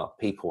our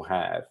people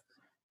have.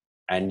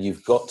 And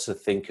you've got to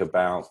think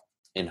about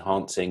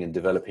enhancing and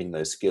developing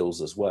those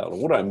skills as well.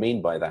 And what I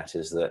mean by that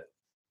is that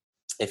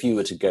if you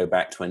were to go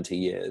back 20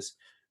 years,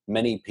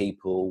 many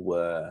people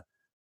were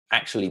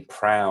actually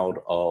proud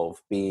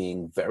of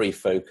being very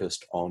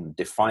focused on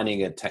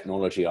defining a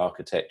technology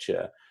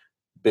architecture,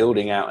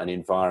 building out an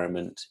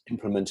environment,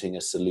 implementing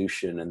a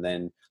solution, and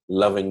then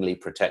lovingly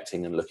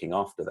protecting and looking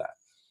after that.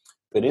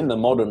 But in the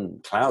modern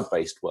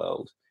cloud-based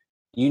world,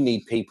 you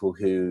need people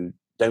who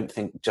don't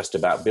think just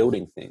about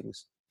building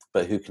things,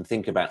 but who can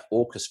think about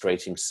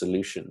orchestrating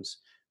solutions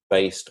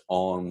based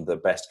on the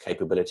best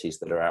capabilities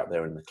that are out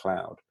there in the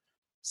cloud.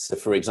 So,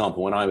 for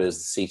example, when I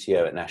was the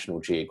CTO at National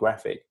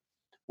Geographic,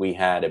 we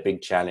had a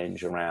big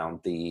challenge around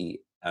the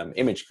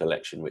image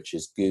collection, which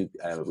is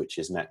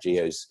Nat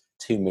Geo's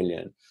 2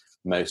 million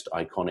most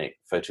iconic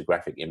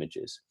photographic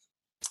images.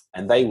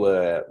 And they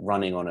were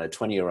running on a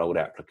 20-year-old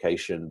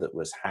application that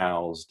was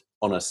housed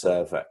on a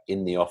server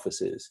in the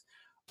offices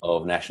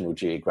of National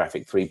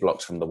Geographic, 3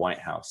 blocks from the White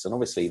House. And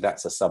obviously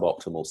that's a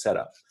suboptimal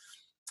setup.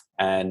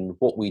 And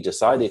what we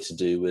decided to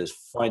do was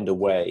find a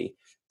way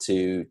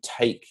to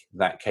take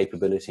that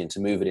capability and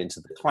to move it into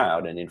the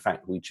cloud. And in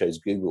fact, we chose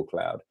Google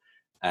Cloud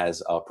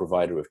as our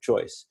provider of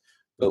choice.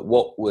 But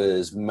what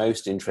was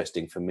most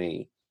interesting for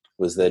me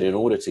was that in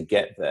order to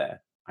get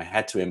there, I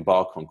had to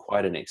embark on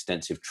quite an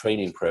extensive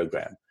training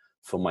program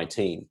for my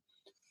team.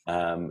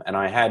 And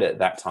I had at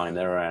that time,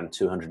 there were around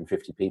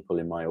 250 people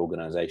in my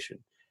organization,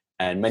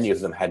 and many of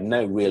them had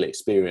no real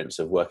experience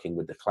of working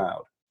with the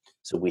cloud.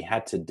 So we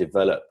had to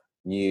develop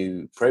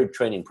new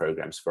training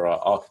programs for our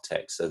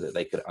architects so that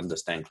they could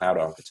understand cloud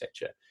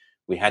architecture.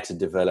 We had to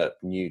develop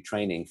new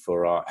training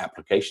for our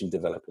application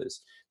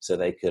developers so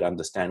they could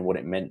understand what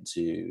it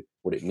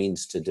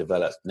means to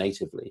develop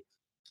natively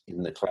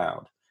in the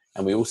cloud.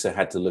 And we also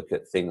had to look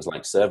at things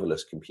like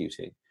serverless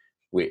computing,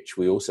 which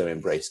we also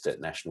embraced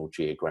at National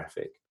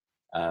Geographic.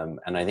 And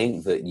I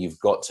think that you've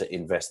got to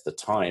invest the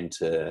time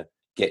to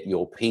get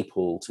your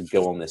people to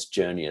go on this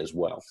journey as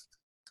well.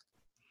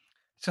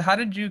 So how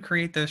did you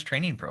create those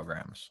training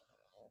programs?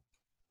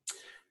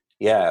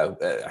 Yeah,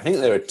 I think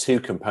there are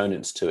 2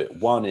 components to it.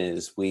 One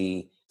is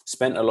we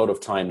spent a lot of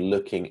time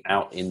looking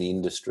out in the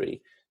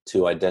industry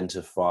to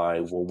identify,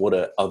 well, what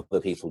are other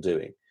people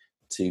doing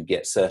to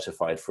get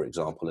certified, for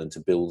example, and to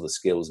build the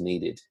skills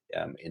needed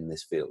in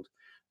this field.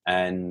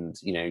 And,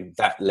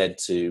 that led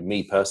to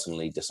me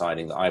personally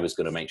deciding that I was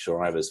going to make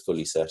sure I was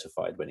fully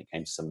certified when it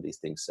came to some of these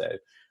things. So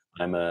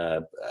I'm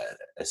a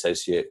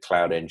associate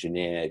cloud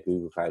engineer,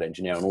 Google Cloud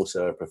engineer, and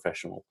also a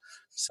professional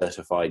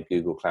certified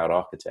Google Cloud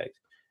architect.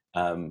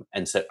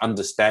 And so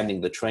understanding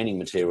the training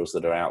materials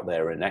that are out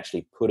there and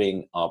actually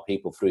putting our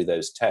people through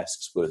those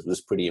tests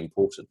was pretty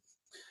important.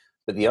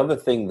 But the other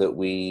thing that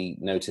we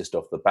noticed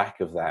off the back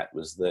of that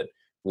was that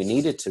we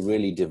needed to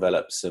really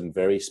develop some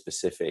very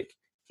specific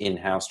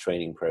in-house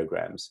training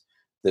programs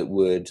that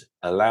would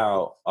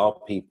allow our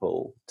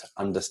people to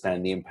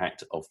understand the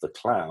impact of the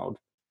cloud,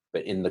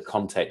 but in the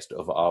context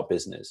of our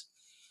business.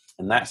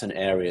 And that's an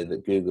area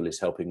that Google is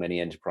helping many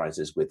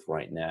enterprises with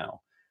right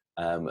now.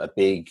 A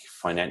big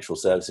financial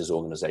services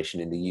organization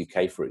in the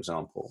UK, for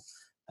example,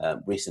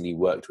 recently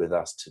worked with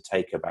us to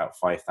take about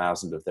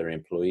 5,000 of their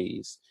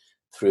employees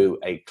through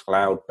a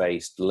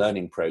cloud-based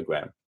learning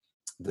program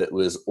that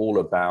was all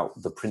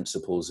about the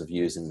principles of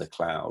using the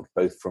cloud,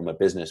 both from a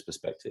business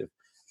perspective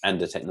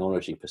and a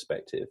technology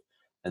perspective.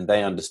 And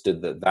they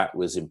understood that that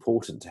was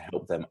important to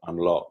help them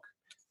unlock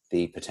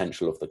the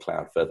potential of the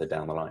cloud further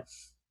down the line.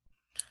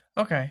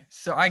 Okay,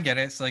 so I get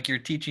it. It's like you're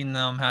teaching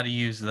them how to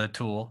use the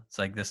tool. It's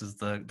like this is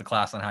the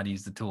class on how to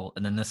use the tool,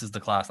 and then this is the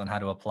class on how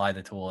to apply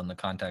the tool in the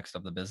context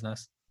of the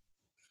business.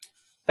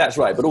 That's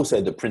right, but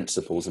also the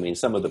principles. I mean,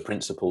 some of the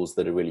principles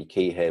that are really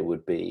key here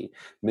would be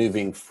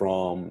moving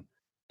from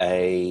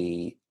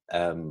a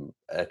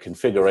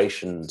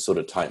configuration sort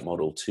of type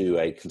model to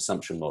a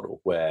consumption model,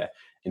 where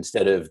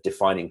instead of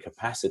defining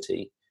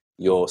capacity,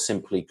 you're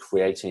simply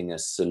creating a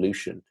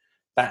solution.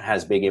 That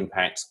has big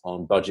impacts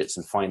on budgets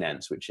and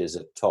finance, which is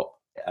a top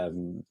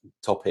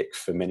topic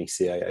for many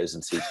CIOs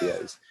and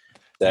CTOs.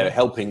 So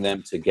helping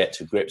them to get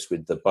to grips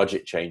with the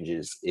budget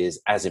changes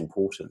is as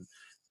important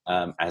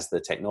as the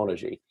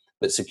technology.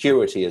 But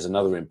security is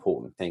another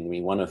important thing. I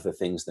mean, one of the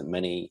things that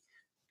many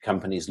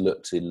companies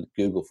look to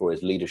Google for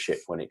is leadership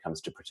when it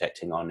comes to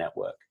protecting our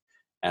network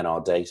and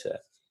our data.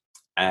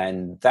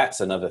 And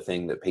that's another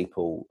thing that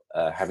people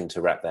are having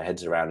to wrap their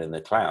heads around in the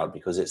cloud,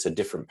 because it's a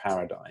different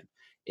paradigm.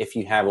 If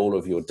you have all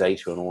of your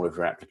data and all of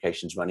your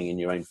applications running in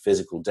your own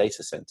physical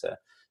data center,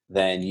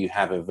 then you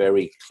have a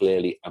very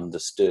clearly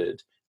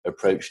understood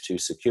approach to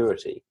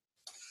security.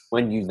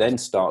 When you then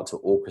start to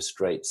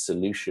orchestrate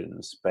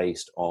solutions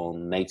based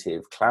on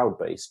native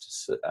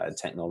cloud-based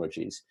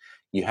technologies,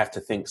 you have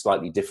to think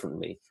slightly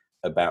differently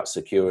about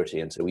security.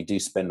 And so we do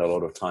spend a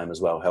lot of time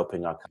as well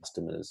helping our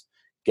customers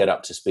get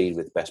up to speed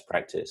with best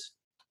practice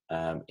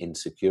in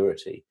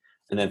security.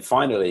 And then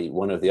finally,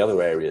 one of the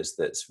other areas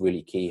that's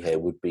really key here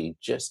would be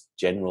just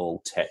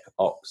general tech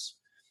ops,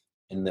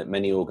 in that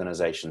many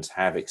organizations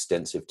have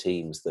extensive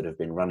teams that have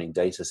been running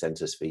data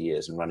centers for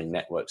years and running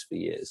networks for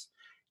years.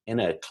 In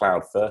a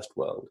cloud-first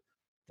world,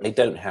 they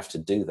don't have to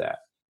do that.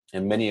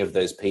 And many of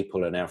those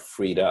people are now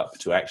freed up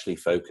to actually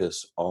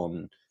focus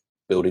on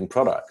building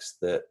products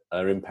that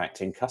are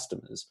impacting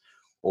customers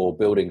or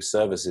building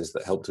services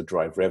that help to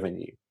drive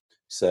revenue.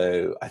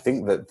 So I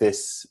think that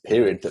this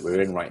period that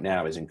we're in right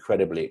now is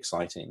incredibly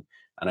exciting.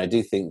 And I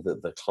do think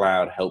that the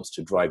cloud helps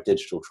to drive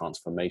digital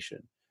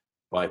transformation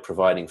by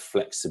providing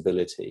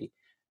flexibility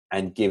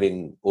and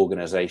giving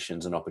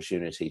organizations an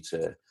opportunity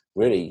to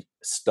really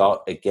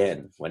start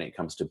again when it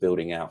comes to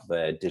building out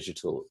their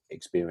digital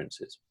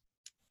experiences.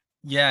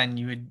 Yeah, and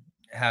you would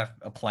have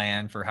a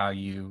plan for how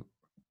you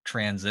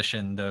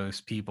transition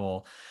those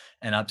people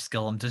and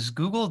upskill them. Does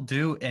Google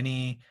do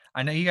any?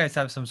 I know you guys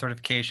have some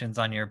certifications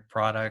on your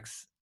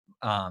products,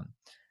 um,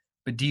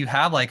 but do you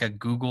have like a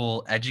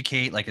Google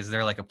Educate? Like, is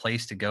there like a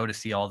place to go to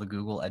see all the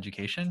Google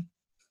education?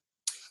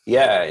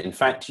 Yeah, in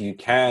fact, you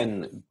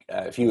can,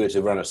 if you were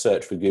to run a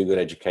search for Google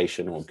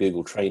Education or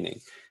Google Training,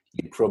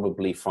 you'd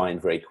probably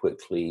find very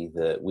quickly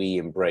that we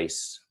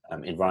embrace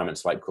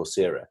environments like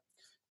Coursera.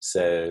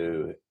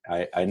 So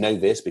I know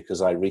this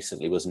because I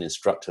recently was an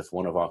instructor for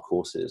one of our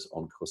courses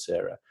on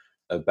Coursera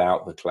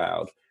about the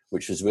cloud,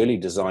 which was really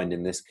designed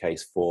in this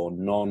case for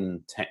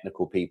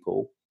non-technical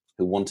people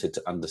who wanted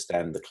to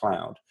understand the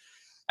cloud.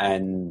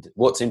 And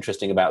what's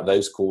interesting about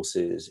those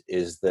courses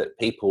is that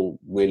people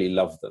really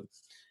love them.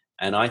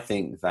 And I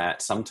think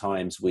that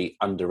sometimes we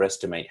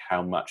underestimate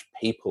how much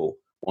people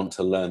want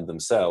to learn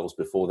themselves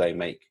before they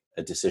make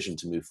a decision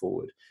to move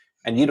forward.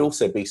 And you'd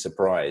also be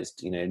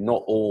surprised,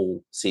 not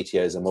all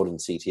CTOs are modern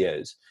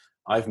CTOs.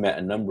 I've met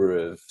a number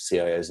of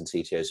CIOs and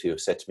CTOs who have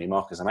said to me,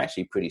 Marcus, I'm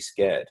actually pretty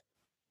scared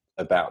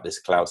about this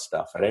cloud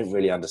stuff. I don't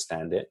really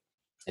understand it.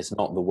 It's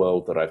not the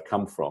world that I've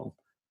come from.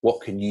 What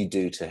can you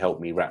do to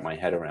help me wrap my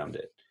head around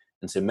it?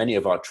 And so many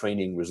of our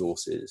training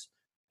resources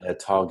are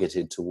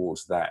targeted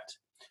towards that.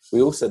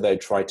 We also, though,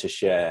 try to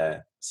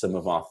share some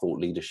of our thought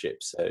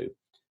leadership. So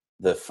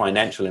the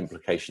financial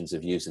implications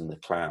of using the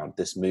cloud,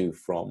 this move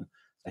from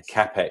a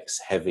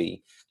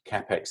CapEx-heavy,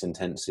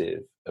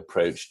 CapEx-intensive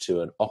approach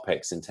to an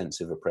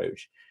OpEx-intensive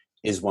approach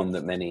is one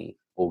that many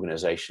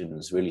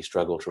organizations really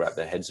struggle to wrap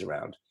their heads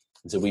around.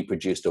 And so we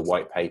produced a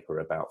white paper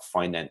about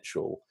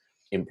financial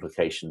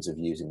implications of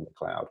using the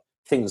cloud.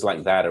 Things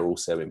like that are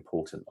also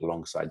important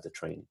alongside the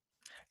training.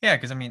 Yeah,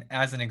 because I mean,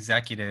 as an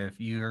executive,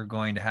 you're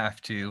going to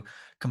have to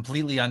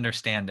completely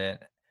understand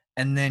it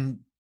and then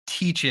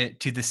teach it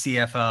to the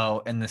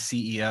CFO and the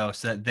CEO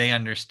so that they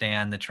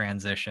understand the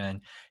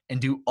transition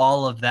and do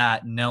all of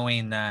that,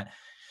 knowing that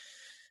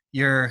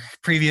your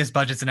previous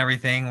budgets and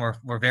everything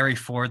were very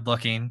forward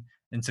looking.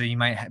 And so you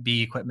might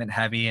be equipment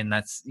heavy, and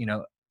that's,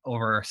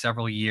 over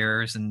several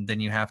years, and then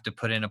you have to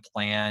put in a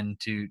plan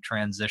to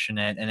transition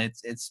it. And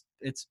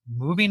it's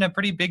moving a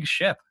pretty big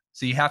ship.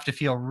 So you have to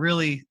feel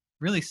really,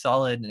 really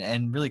solid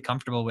and really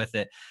comfortable with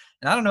it.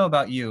 And I don't know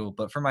about you,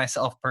 but for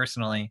myself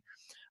personally,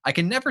 I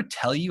can never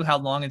tell you how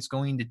long it's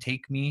going to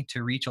take me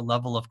to reach a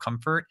level of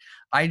comfort.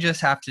 I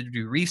just have to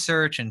do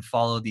research and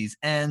follow these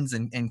ends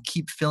and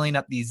keep filling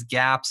up these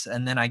gaps.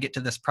 And then I get to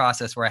this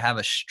process where I have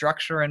a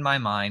structure in my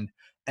mind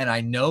and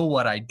I know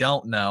what I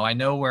don't know. I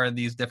know where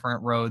these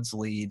different roads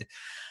lead.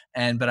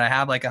 But I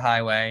have like a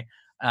highway,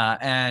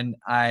 and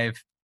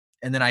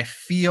then I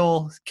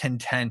feel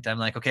content. I'm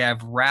like, okay,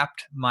 I've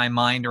wrapped my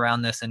mind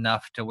around this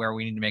enough to where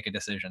we need to make a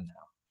decision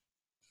now.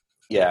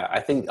 Yeah, I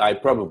think I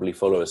probably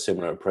follow a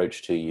similar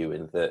approach to you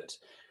in that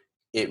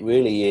it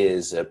really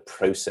is a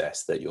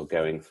process that you're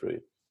going through.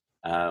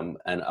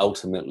 And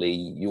ultimately,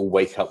 you'll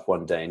wake up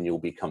one day and you'll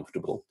be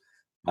comfortable.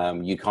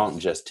 You can't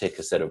just tick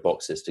a set of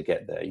boxes to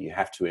get there. You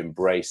have to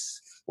embrace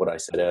what I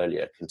said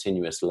earlier,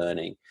 continuous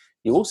learning.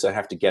 You also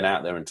have to get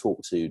out there and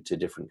talk to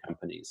different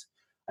companies.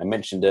 I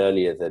mentioned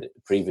earlier that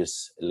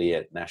previously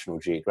at National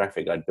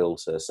Geographic, I'd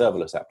built a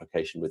serverless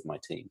application with my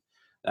team.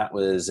 That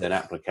was an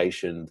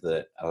application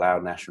that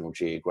allowed National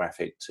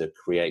Geographic to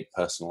create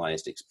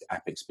personalized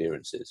app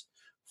experiences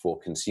for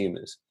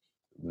consumers.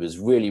 It was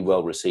really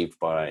well received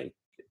by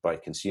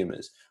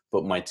consumers,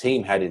 but my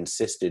team had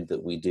insisted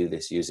that we do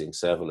this using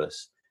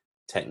serverless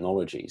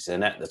technologies.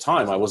 And at the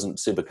time, I wasn't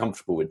super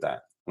comfortable with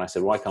that. And I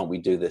said, why can't we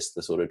do this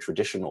the sort of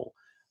traditional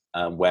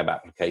web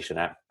application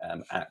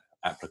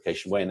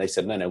application way? And they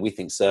said, no, we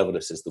think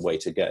serverless is the way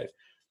to go.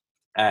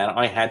 And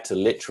I had to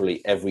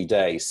literally every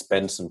day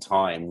spend some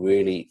time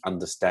really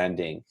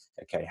understanding,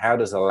 okay, how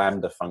does a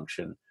Lambda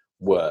function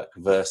work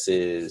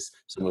versus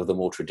some of the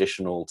more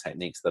traditional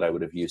techniques that I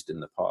would have used in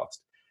the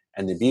past.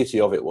 And the beauty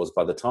of it was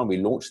by the time we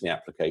launched the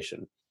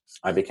application,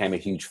 I became a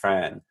huge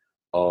fan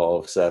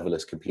of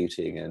serverless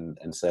computing and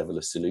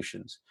serverless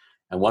solutions.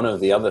 And one of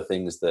the other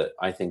things that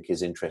I think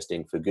is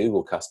interesting for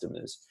Google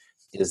customers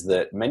is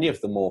that many of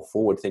the more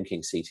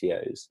forward-thinking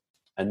CTOs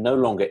are no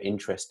longer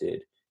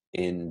interested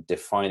in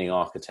defining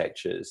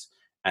architectures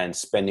and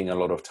spending a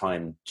lot of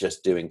time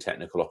just doing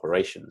technical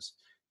operations.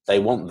 They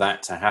want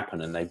that to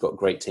happen, and they've got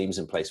great teams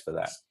in place for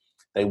that.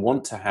 They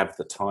want to have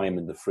the time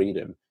and the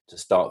freedom to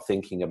start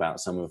thinking about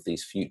some of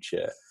these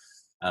future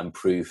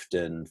proofed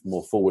and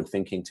more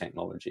forward-thinking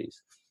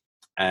technologies.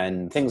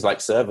 And things like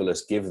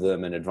serverless give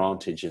them an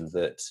advantage in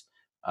that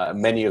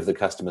many of the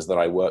customers that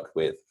I work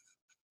with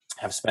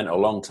have spent a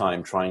long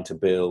time trying to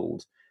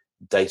build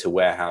data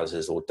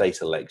warehouses or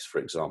data lakes, for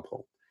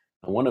example.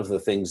 And one of the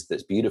things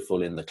that's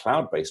beautiful in the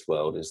cloud-based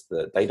world is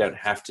that they don't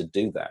have to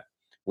do that.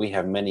 We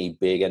have many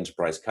big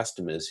enterprise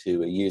customers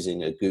who are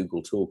using a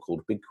Google tool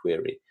called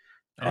BigQuery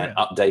and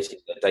updating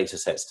their data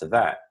sets to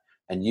that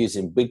and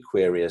using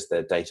BigQuery as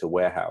their data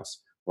warehouse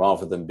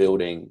rather than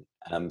building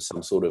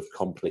some sort of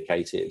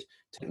complicated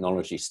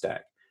technology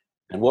stack.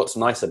 And what's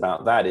nice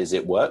about that is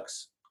it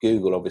works.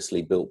 Google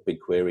obviously built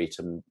BigQuery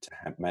to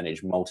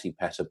manage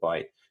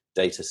multi-petabyte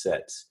data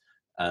sets,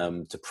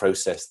 to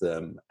process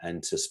them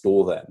and to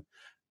store them.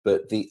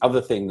 But the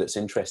other thing that's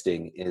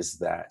interesting is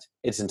that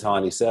it's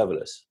entirely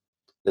serverless.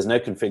 There's no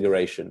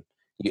configuration.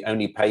 You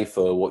only pay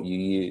for what you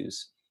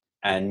use.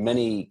 And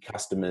many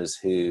customers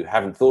who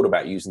haven't thought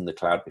about using the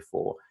cloud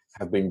before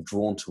have been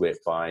drawn to it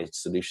by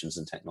solutions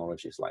and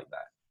technologies like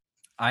that.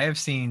 I have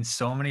seen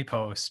so many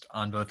posts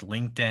on both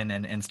LinkedIn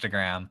and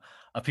Instagram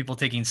of people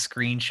taking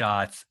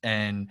screenshots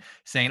and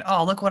saying,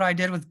 "Oh, look what I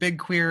did with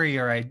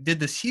BigQuery," or "I did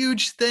this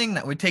huge thing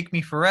that would take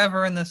me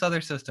forever in this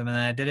other system, and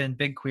then I did it in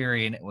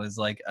BigQuery, and it was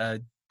like a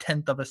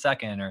tenth of a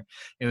second." Or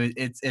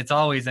it's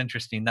always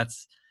interesting.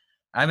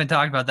 I haven't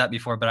talked about that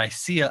before, but I've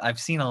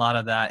seen a lot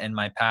of that in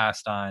my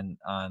past on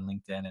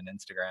LinkedIn and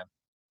Instagram.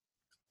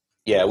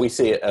 Yeah, we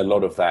see a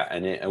lot of that,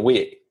 and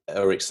we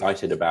are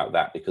excited about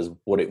that, because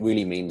what it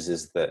really means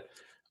is that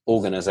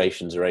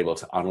organizations are able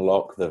to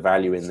unlock the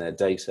value in their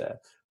data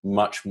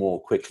much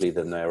more quickly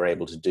than they were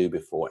able to do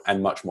before,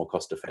 and much more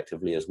cost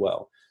effectively as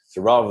well.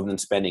 So rather than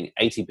spending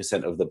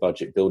 80% of the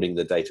budget building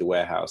the data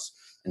warehouse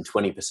and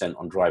 20%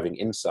 on driving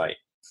insight,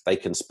 they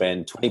can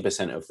spend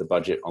 20% of the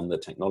budget on the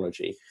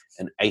technology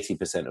and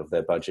 80% of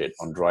their budget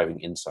on driving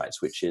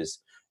insights, which is,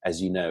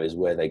 as you know, is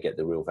where they get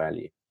the real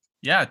value.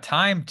 Yeah,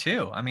 time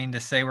too. I mean, to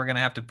say we're going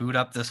to have to boot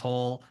up this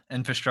whole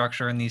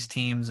infrastructure and these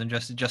teams and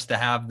just to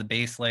have the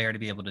base layer to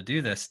be able to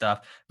do this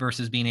stuff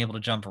versus being able to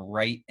jump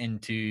right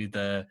into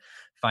the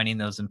finding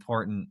those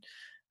important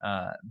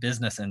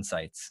business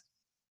insights.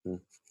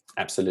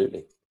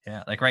 Absolutely.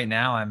 Yeah, like right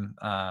now I'm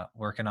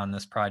working on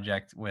this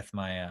project with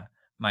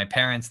my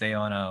parents. They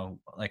own a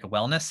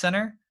wellness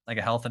center, like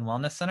a health and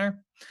wellness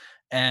center,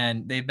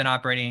 and they've been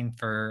operating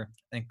for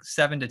I think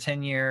 7 to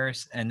 10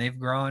 years, and they've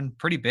grown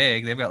pretty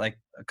big. They've got like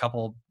a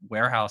couple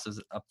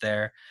warehouses up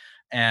there,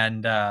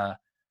 and I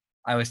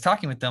was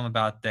talking with them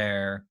about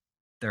their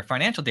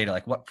financial data,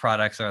 like what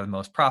products are the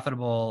most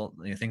profitable,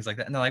 things like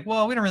that. And they're like,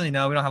 "Well, we don't really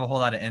know. We don't have a whole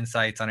lot of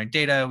insights on our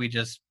data. We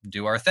just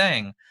do our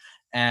thing."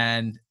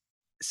 And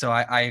so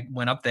I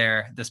went up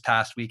there this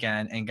past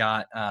weekend and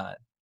got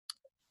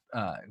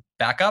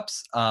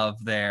backups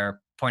of their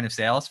point of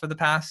sales for the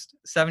past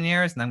 7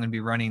 years, and I'm going to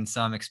be running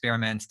some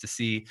experiments to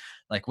see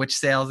like which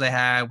sales they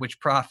had, which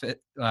products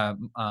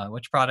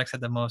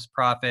had the most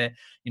profit,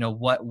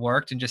 what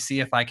worked, and just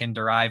see if I can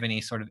derive any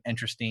sort of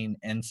interesting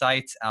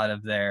insights out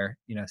of their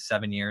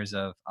 7 years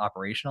of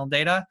operational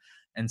data.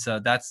 And so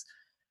that's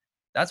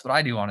what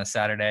I do on a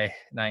Saturday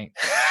night.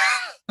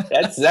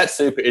 That's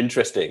super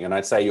interesting, and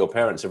I'd say your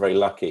parents are very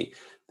lucky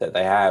that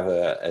they have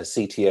a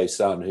CTO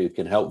son who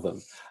can help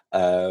them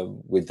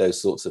with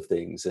those sorts of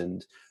things.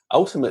 And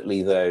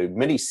ultimately, though,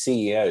 many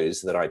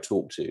CEOs that I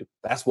talk to,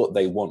 that's what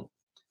they want.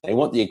 They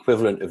want the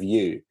equivalent of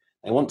you.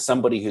 They want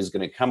somebody who's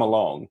going to come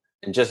along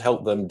and just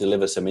help them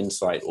deliver some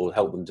insight or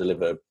help them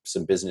deliver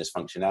some business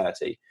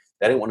functionality.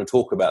 They don't want to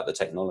talk about the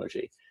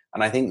technology.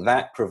 And I think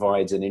that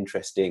provides an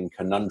interesting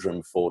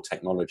conundrum for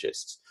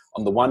technologists.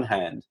 On the one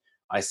hand,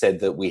 I said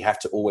that we have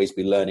to always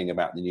be learning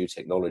about the new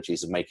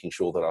technologies and making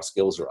sure that our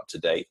skills are up to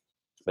date.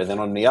 But then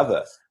on the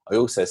other, I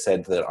also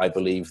said that I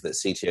believe that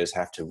CTOs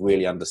have to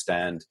really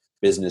understand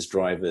business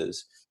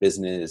drivers,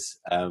 business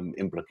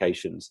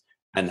implications,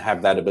 and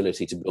have that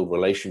ability to build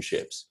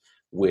relationships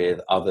with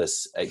other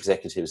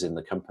executives in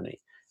the company.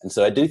 And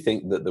so I do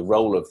think that the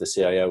role of the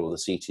CIO or the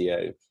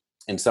CTO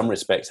in some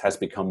respects has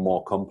become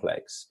more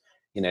complex.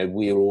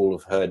 We all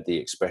have heard the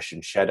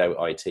expression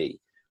shadow IT,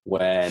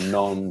 where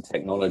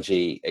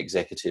non-technology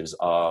executives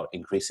are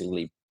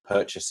increasingly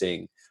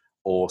purchasing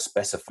or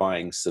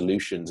specifying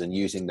solutions and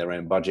using their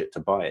own budget to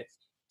buy it.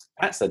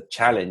 That's a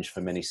challenge for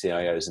many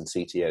CIOs and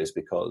CTOs,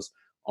 because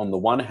on the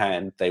one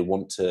hand, they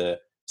want to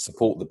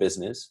support the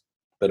business,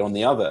 but on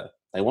the other,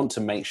 they want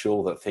to make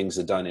sure that things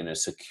are done in a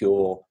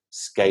secure,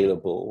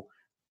 scalable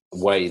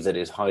way that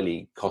is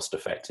highly cost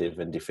effective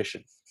and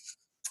efficient.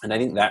 And I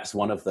think that's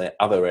one of the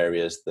other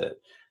areas that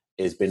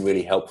has been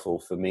really helpful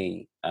for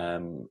me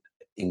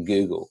in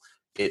Google.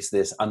 It's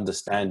this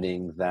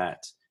understanding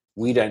that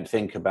we don't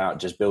think about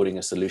just building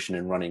a solution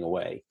and running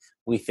away.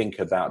 We think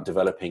about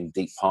developing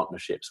deep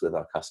partnerships with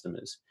our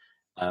customers.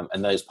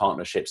 And those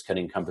partnerships can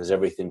encompass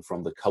everything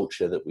from the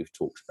culture that we've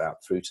talked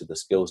about through to the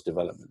skills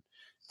development,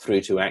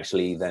 through to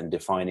actually then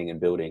defining and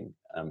building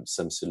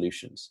some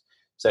solutions.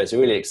 So it's a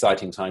really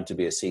exciting time to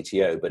be a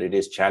CTO, but it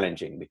is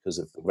challenging because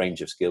of the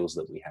range of skills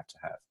that we have to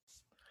have.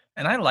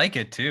 And I like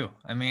it too.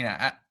 I mean,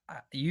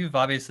 you've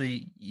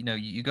obviously,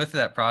 you go through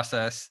that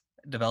process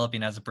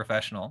developing as a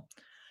professional,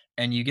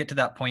 and you get to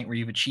that point where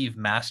you've achieved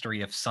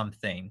mastery of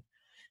something,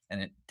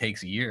 and it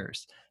takes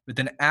years. But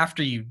then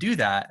after you do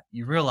that,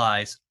 you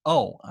realize,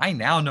 oh, I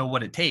now know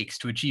what it takes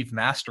to achieve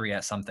mastery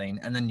at something.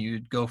 And then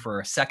you go for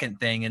a second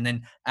thing. And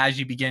then as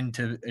you begin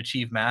to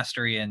achieve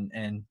mastery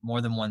in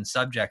more than one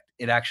subject,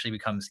 it actually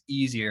becomes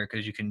easier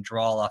because you can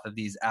draw off of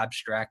these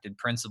abstracted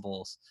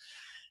principles.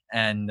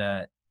 And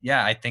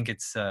yeah, I think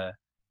it's, I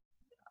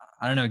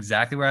don't know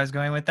exactly where I was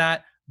going with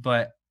that,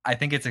 but I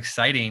think it's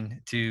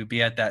exciting to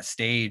be at that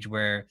stage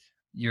where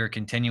you're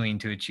continuing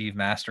to achieve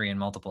mastery in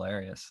multiple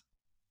areas.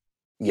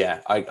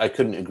 Yeah, I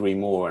couldn't agree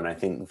more. And I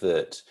think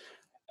that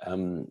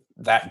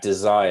that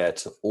desire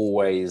to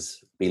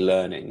always be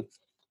learning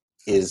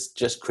is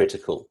just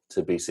critical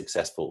to be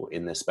successful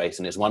in this space.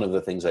 And it's one of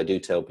the things I do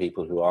tell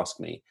people who ask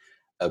me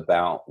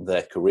about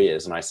their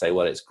careers. And I say,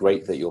 well, it's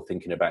great that you're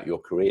thinking about your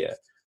career,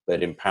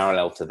 but in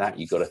parallel to that,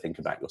 you've got to think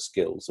about your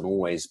skills and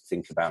always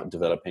think about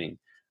developing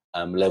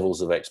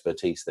levels of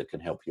expertise that can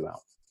help you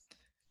out.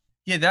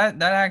 Yeah,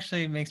 that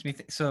actually makes me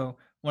think. So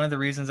one of the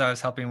reasons I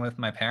was helping with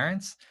my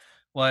parents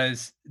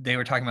was they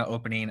were talking about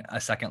opening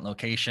a second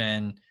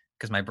location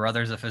because my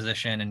brother's a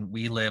physician and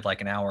we live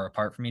like an hour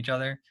apart from each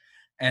other.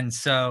 And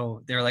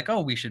so they were like,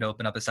 "Oh, we should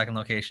open up a second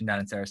location down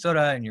in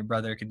Sarasota, and your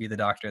brother could be the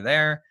doctor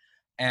there,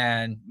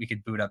 and we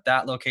could boot up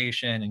that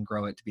location and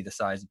grow it to be the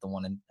size of the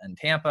one in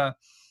Tampa."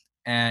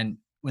 And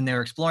when they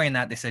were exploring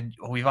that, they said,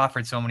 "Well, we've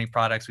offered so many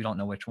products, we don't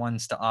know which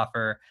ones to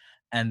offer."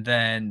 And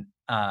then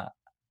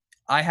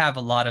I have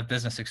a lot of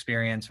business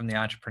experience from the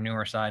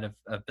entrepreneur side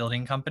of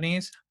building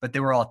companies, but they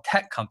were all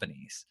tech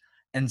companies.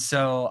 And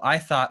so I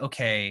thought,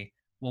 okay,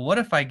 well, what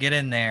if I get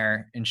in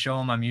there and show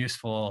them I'm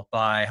useful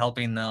by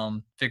helping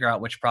them figure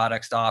out which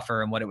products to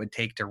offer and what it would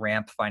take to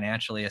ramp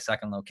financially a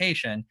second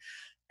location?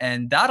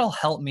 And that'll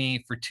help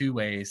me for two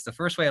ways. The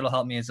first way it'll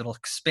help me is it'll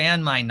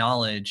expand my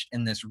knowledge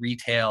in this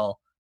retail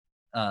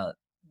uh,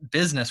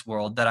 business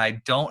world that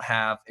I don't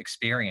have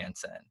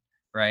experience in,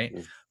 right?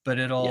 Mm. But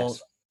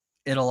Yes.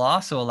 it'll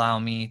also allow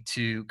me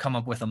to come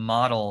up with a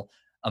model,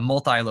 a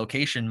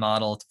multi-location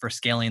model for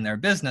scaling their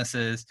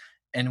businesses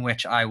in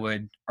which I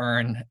would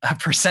earn a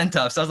percent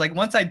of. So I was like,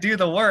 once I do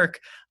the work,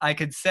 I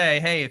could say,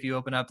 hey, if you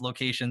open up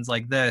locations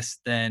like this,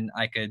 then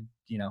I could,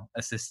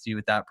 assist you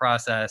with that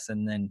process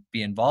and then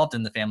be involved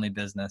in the family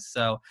business.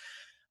 So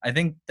I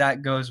think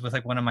that goes with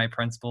like one of my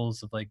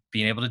principles of like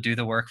being able to do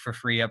the work for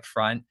free up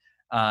front.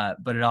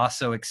 But it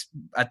also,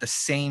 at the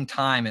same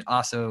time, it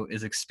also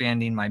is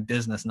expanding my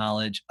business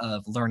knowledge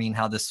of learning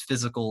how this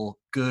physical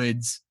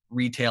goods,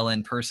 retail,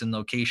 in-person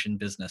location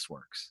business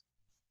works.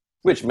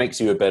 Which makes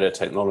you a better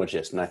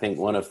technologist. And I think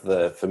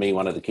for me,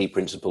 one of the key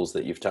principles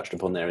that you've touched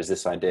upon there is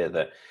this idea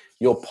that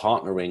you're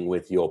partnering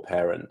with your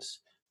parents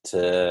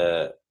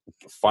to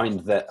find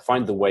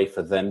the way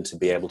for them to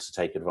be able to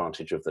take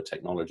advantage of the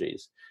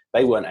technologies.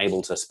 They weren't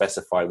able to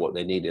specify what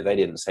they needed. They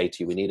didn't say to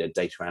you, we need a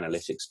data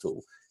analytics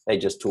tool. They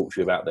just talked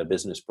to you about their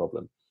business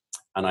problem.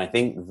 And I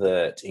think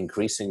that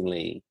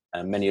increasingly,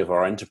 many of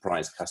our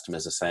enterprise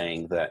customers are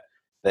saying that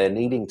they're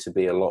needing to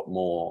be a lot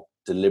more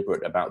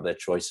deliberate about their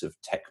choice of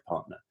tech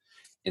partner,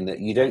 in that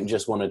you don't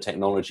just want a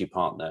technology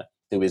partner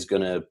who is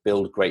going to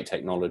build great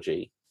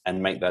technology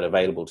and make that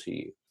available to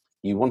you.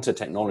 You want a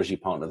technology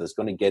partner that's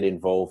going to get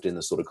involved in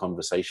the sort of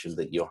conversation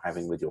that you're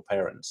having with your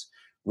parents,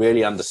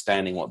 really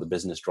understanding what the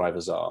business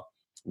drivers are,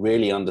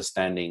 really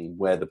understanding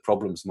where the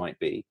problems might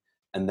be,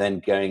 and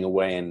then going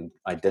away and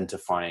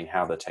identifying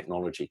how the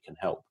technology can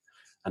help.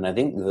 And I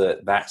think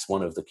that that's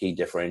one of the key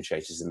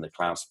differentiators in the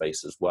cloud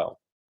space as well,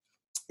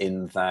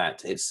 in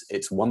that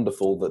it's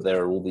wonderful that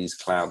there are all these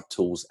cloud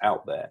tools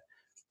out there,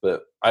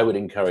 but I would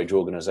encourage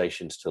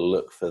organizations to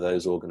look for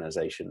those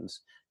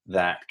organizations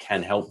that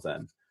can help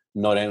them,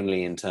 not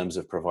only in terms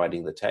of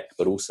providing the tech,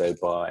 but also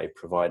by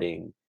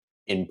providing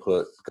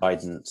input,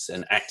 guidance,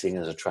 and acting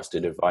as a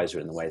trusted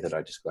advisor in the way that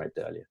I described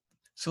earlier.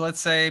 So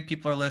let's say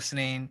people are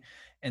listening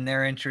and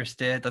they're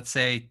interested, let's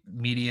say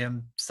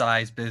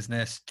medium-sized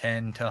business,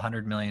 10 to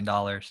 $100 million,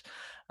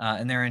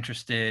 and they're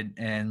interested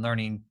in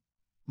learning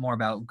more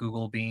about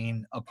Google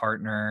being a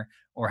partner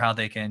or how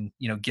they can,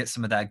 get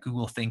some of that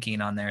Google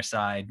thinking on their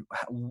side.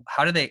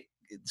 How do they,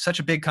 such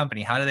a big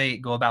company, how do they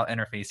go about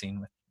interfacing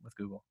with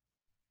Google?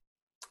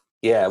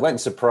 Yeah, it won't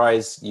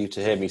surprise you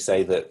to hear me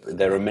say that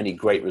there are many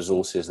great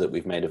resources that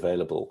we've made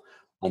available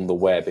on the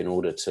web in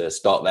order to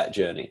start that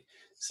journey.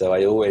 So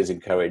I always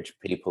encourage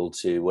people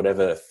to,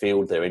 whatever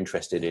field they're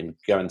interested in,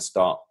 go and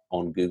start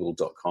on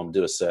google.com,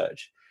 do a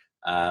search.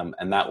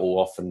 And that will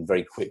often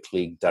very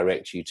quickly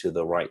direct you to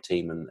the right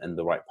team and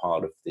the right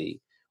part of the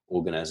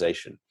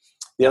organization.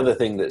 The other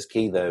thing that's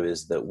key, though,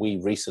 is that we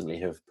recently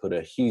have put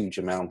a huge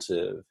amount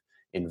of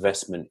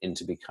investment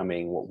into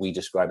becoming what we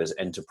describe as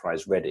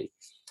enterprise ready.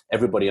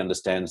 Everybody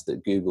understands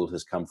that Google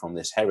has come from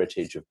this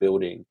heritage of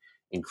building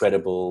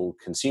incredible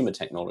consumer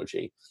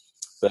technology.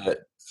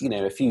 But,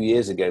 a few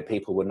years ago,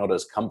 people were not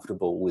as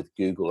comfortable with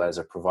Google as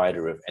a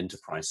provider of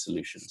enterprise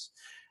solutions.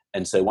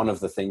 And so one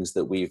of the things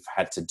that we've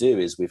had to do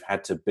is we've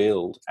had to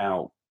build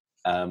out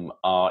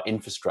our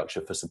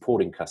infrastructure for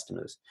supporting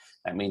customers.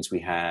 That means we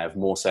have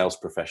more sales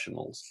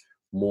professionals,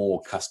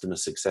 more customer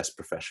success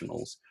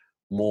professionals,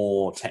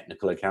 more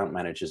technical account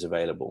managers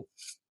available,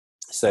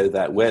 so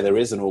that where there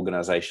is an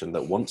organization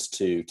that wants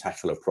to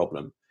tackle a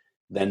problem,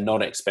 they're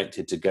not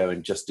expected to go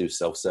and just do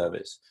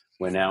self-service.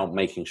 We're now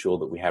making sure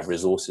that we have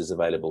resources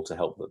available to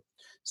help them.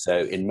 So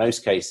in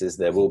most cases,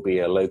 there will be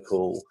a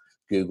local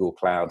Google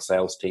Cloud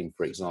sales team,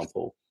 for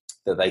example,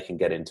 that they can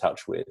get in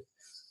touch with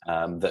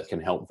that can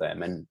help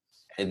them. And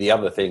the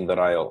other thing that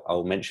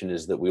I'll mention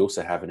is that we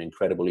also have an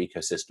incredible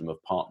ecosystem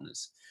of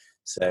partners.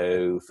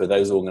 So for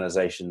those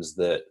organizations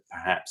that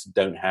perhaps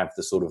don't have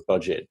the sort of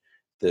budget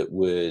that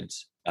would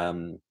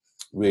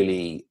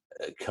really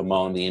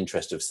command the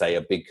interest of, say,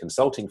 a big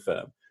consulting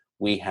firm.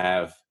 We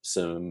have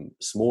some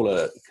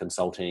smaller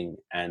consulting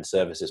and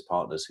services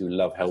partners who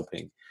love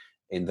helping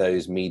in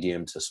those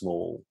medium to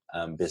small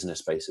business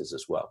spaces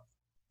as well.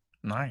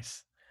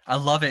 Nice. I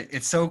love it.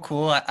 It's so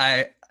cool.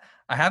 I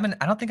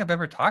don't think I've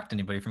ever talked to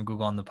anybody from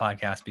Google on the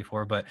podcast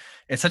before, but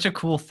it's such a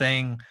cool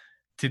thing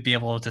to be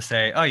able to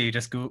say, oh, you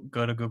just go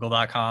to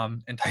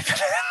google.com and type it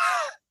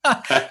in.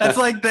 That's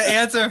like the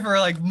answer for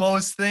like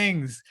most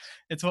things.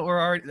 It's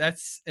what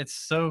it's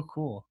so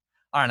cool.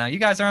 I don't know. You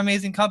guys are an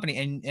amazing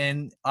company,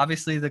 and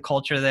obviously the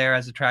culture there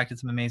has attracted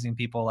some amazing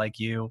people like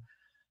you.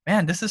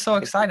 Man, this is so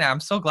exciting. I'm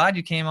so glad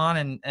you came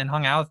on and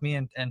hung out with me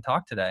and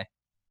talked today.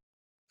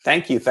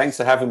 Thank you. Thanks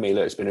for having me.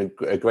 Look, it's been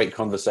a great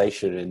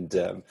conversation.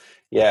 And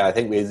I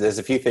think there's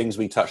a few things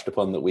we touched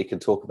upon that we can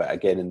talk about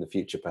again in the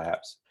future,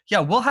 perhaps. Yeah,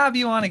 we'll have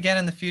you on again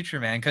in the future,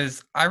 man,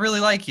 because I really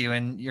like you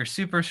and you're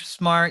super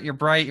smart. You're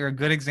bright. You're a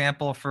good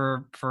example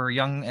for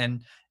young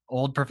and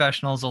old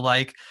professionals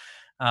alike.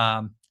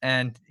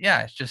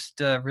 It's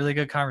just a really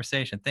good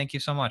conversation. Thank you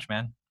so much,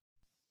 man.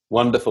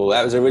 Wonderful.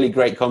 That was a really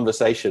great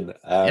conversation.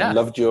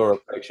 Loved your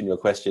approach and your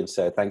questions.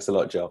 So thanks a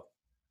lot, Joel.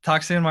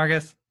 Talk soon,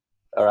 Marcus.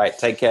 All right.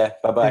 Take care.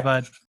 Bye-bye. Hey,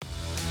 bud.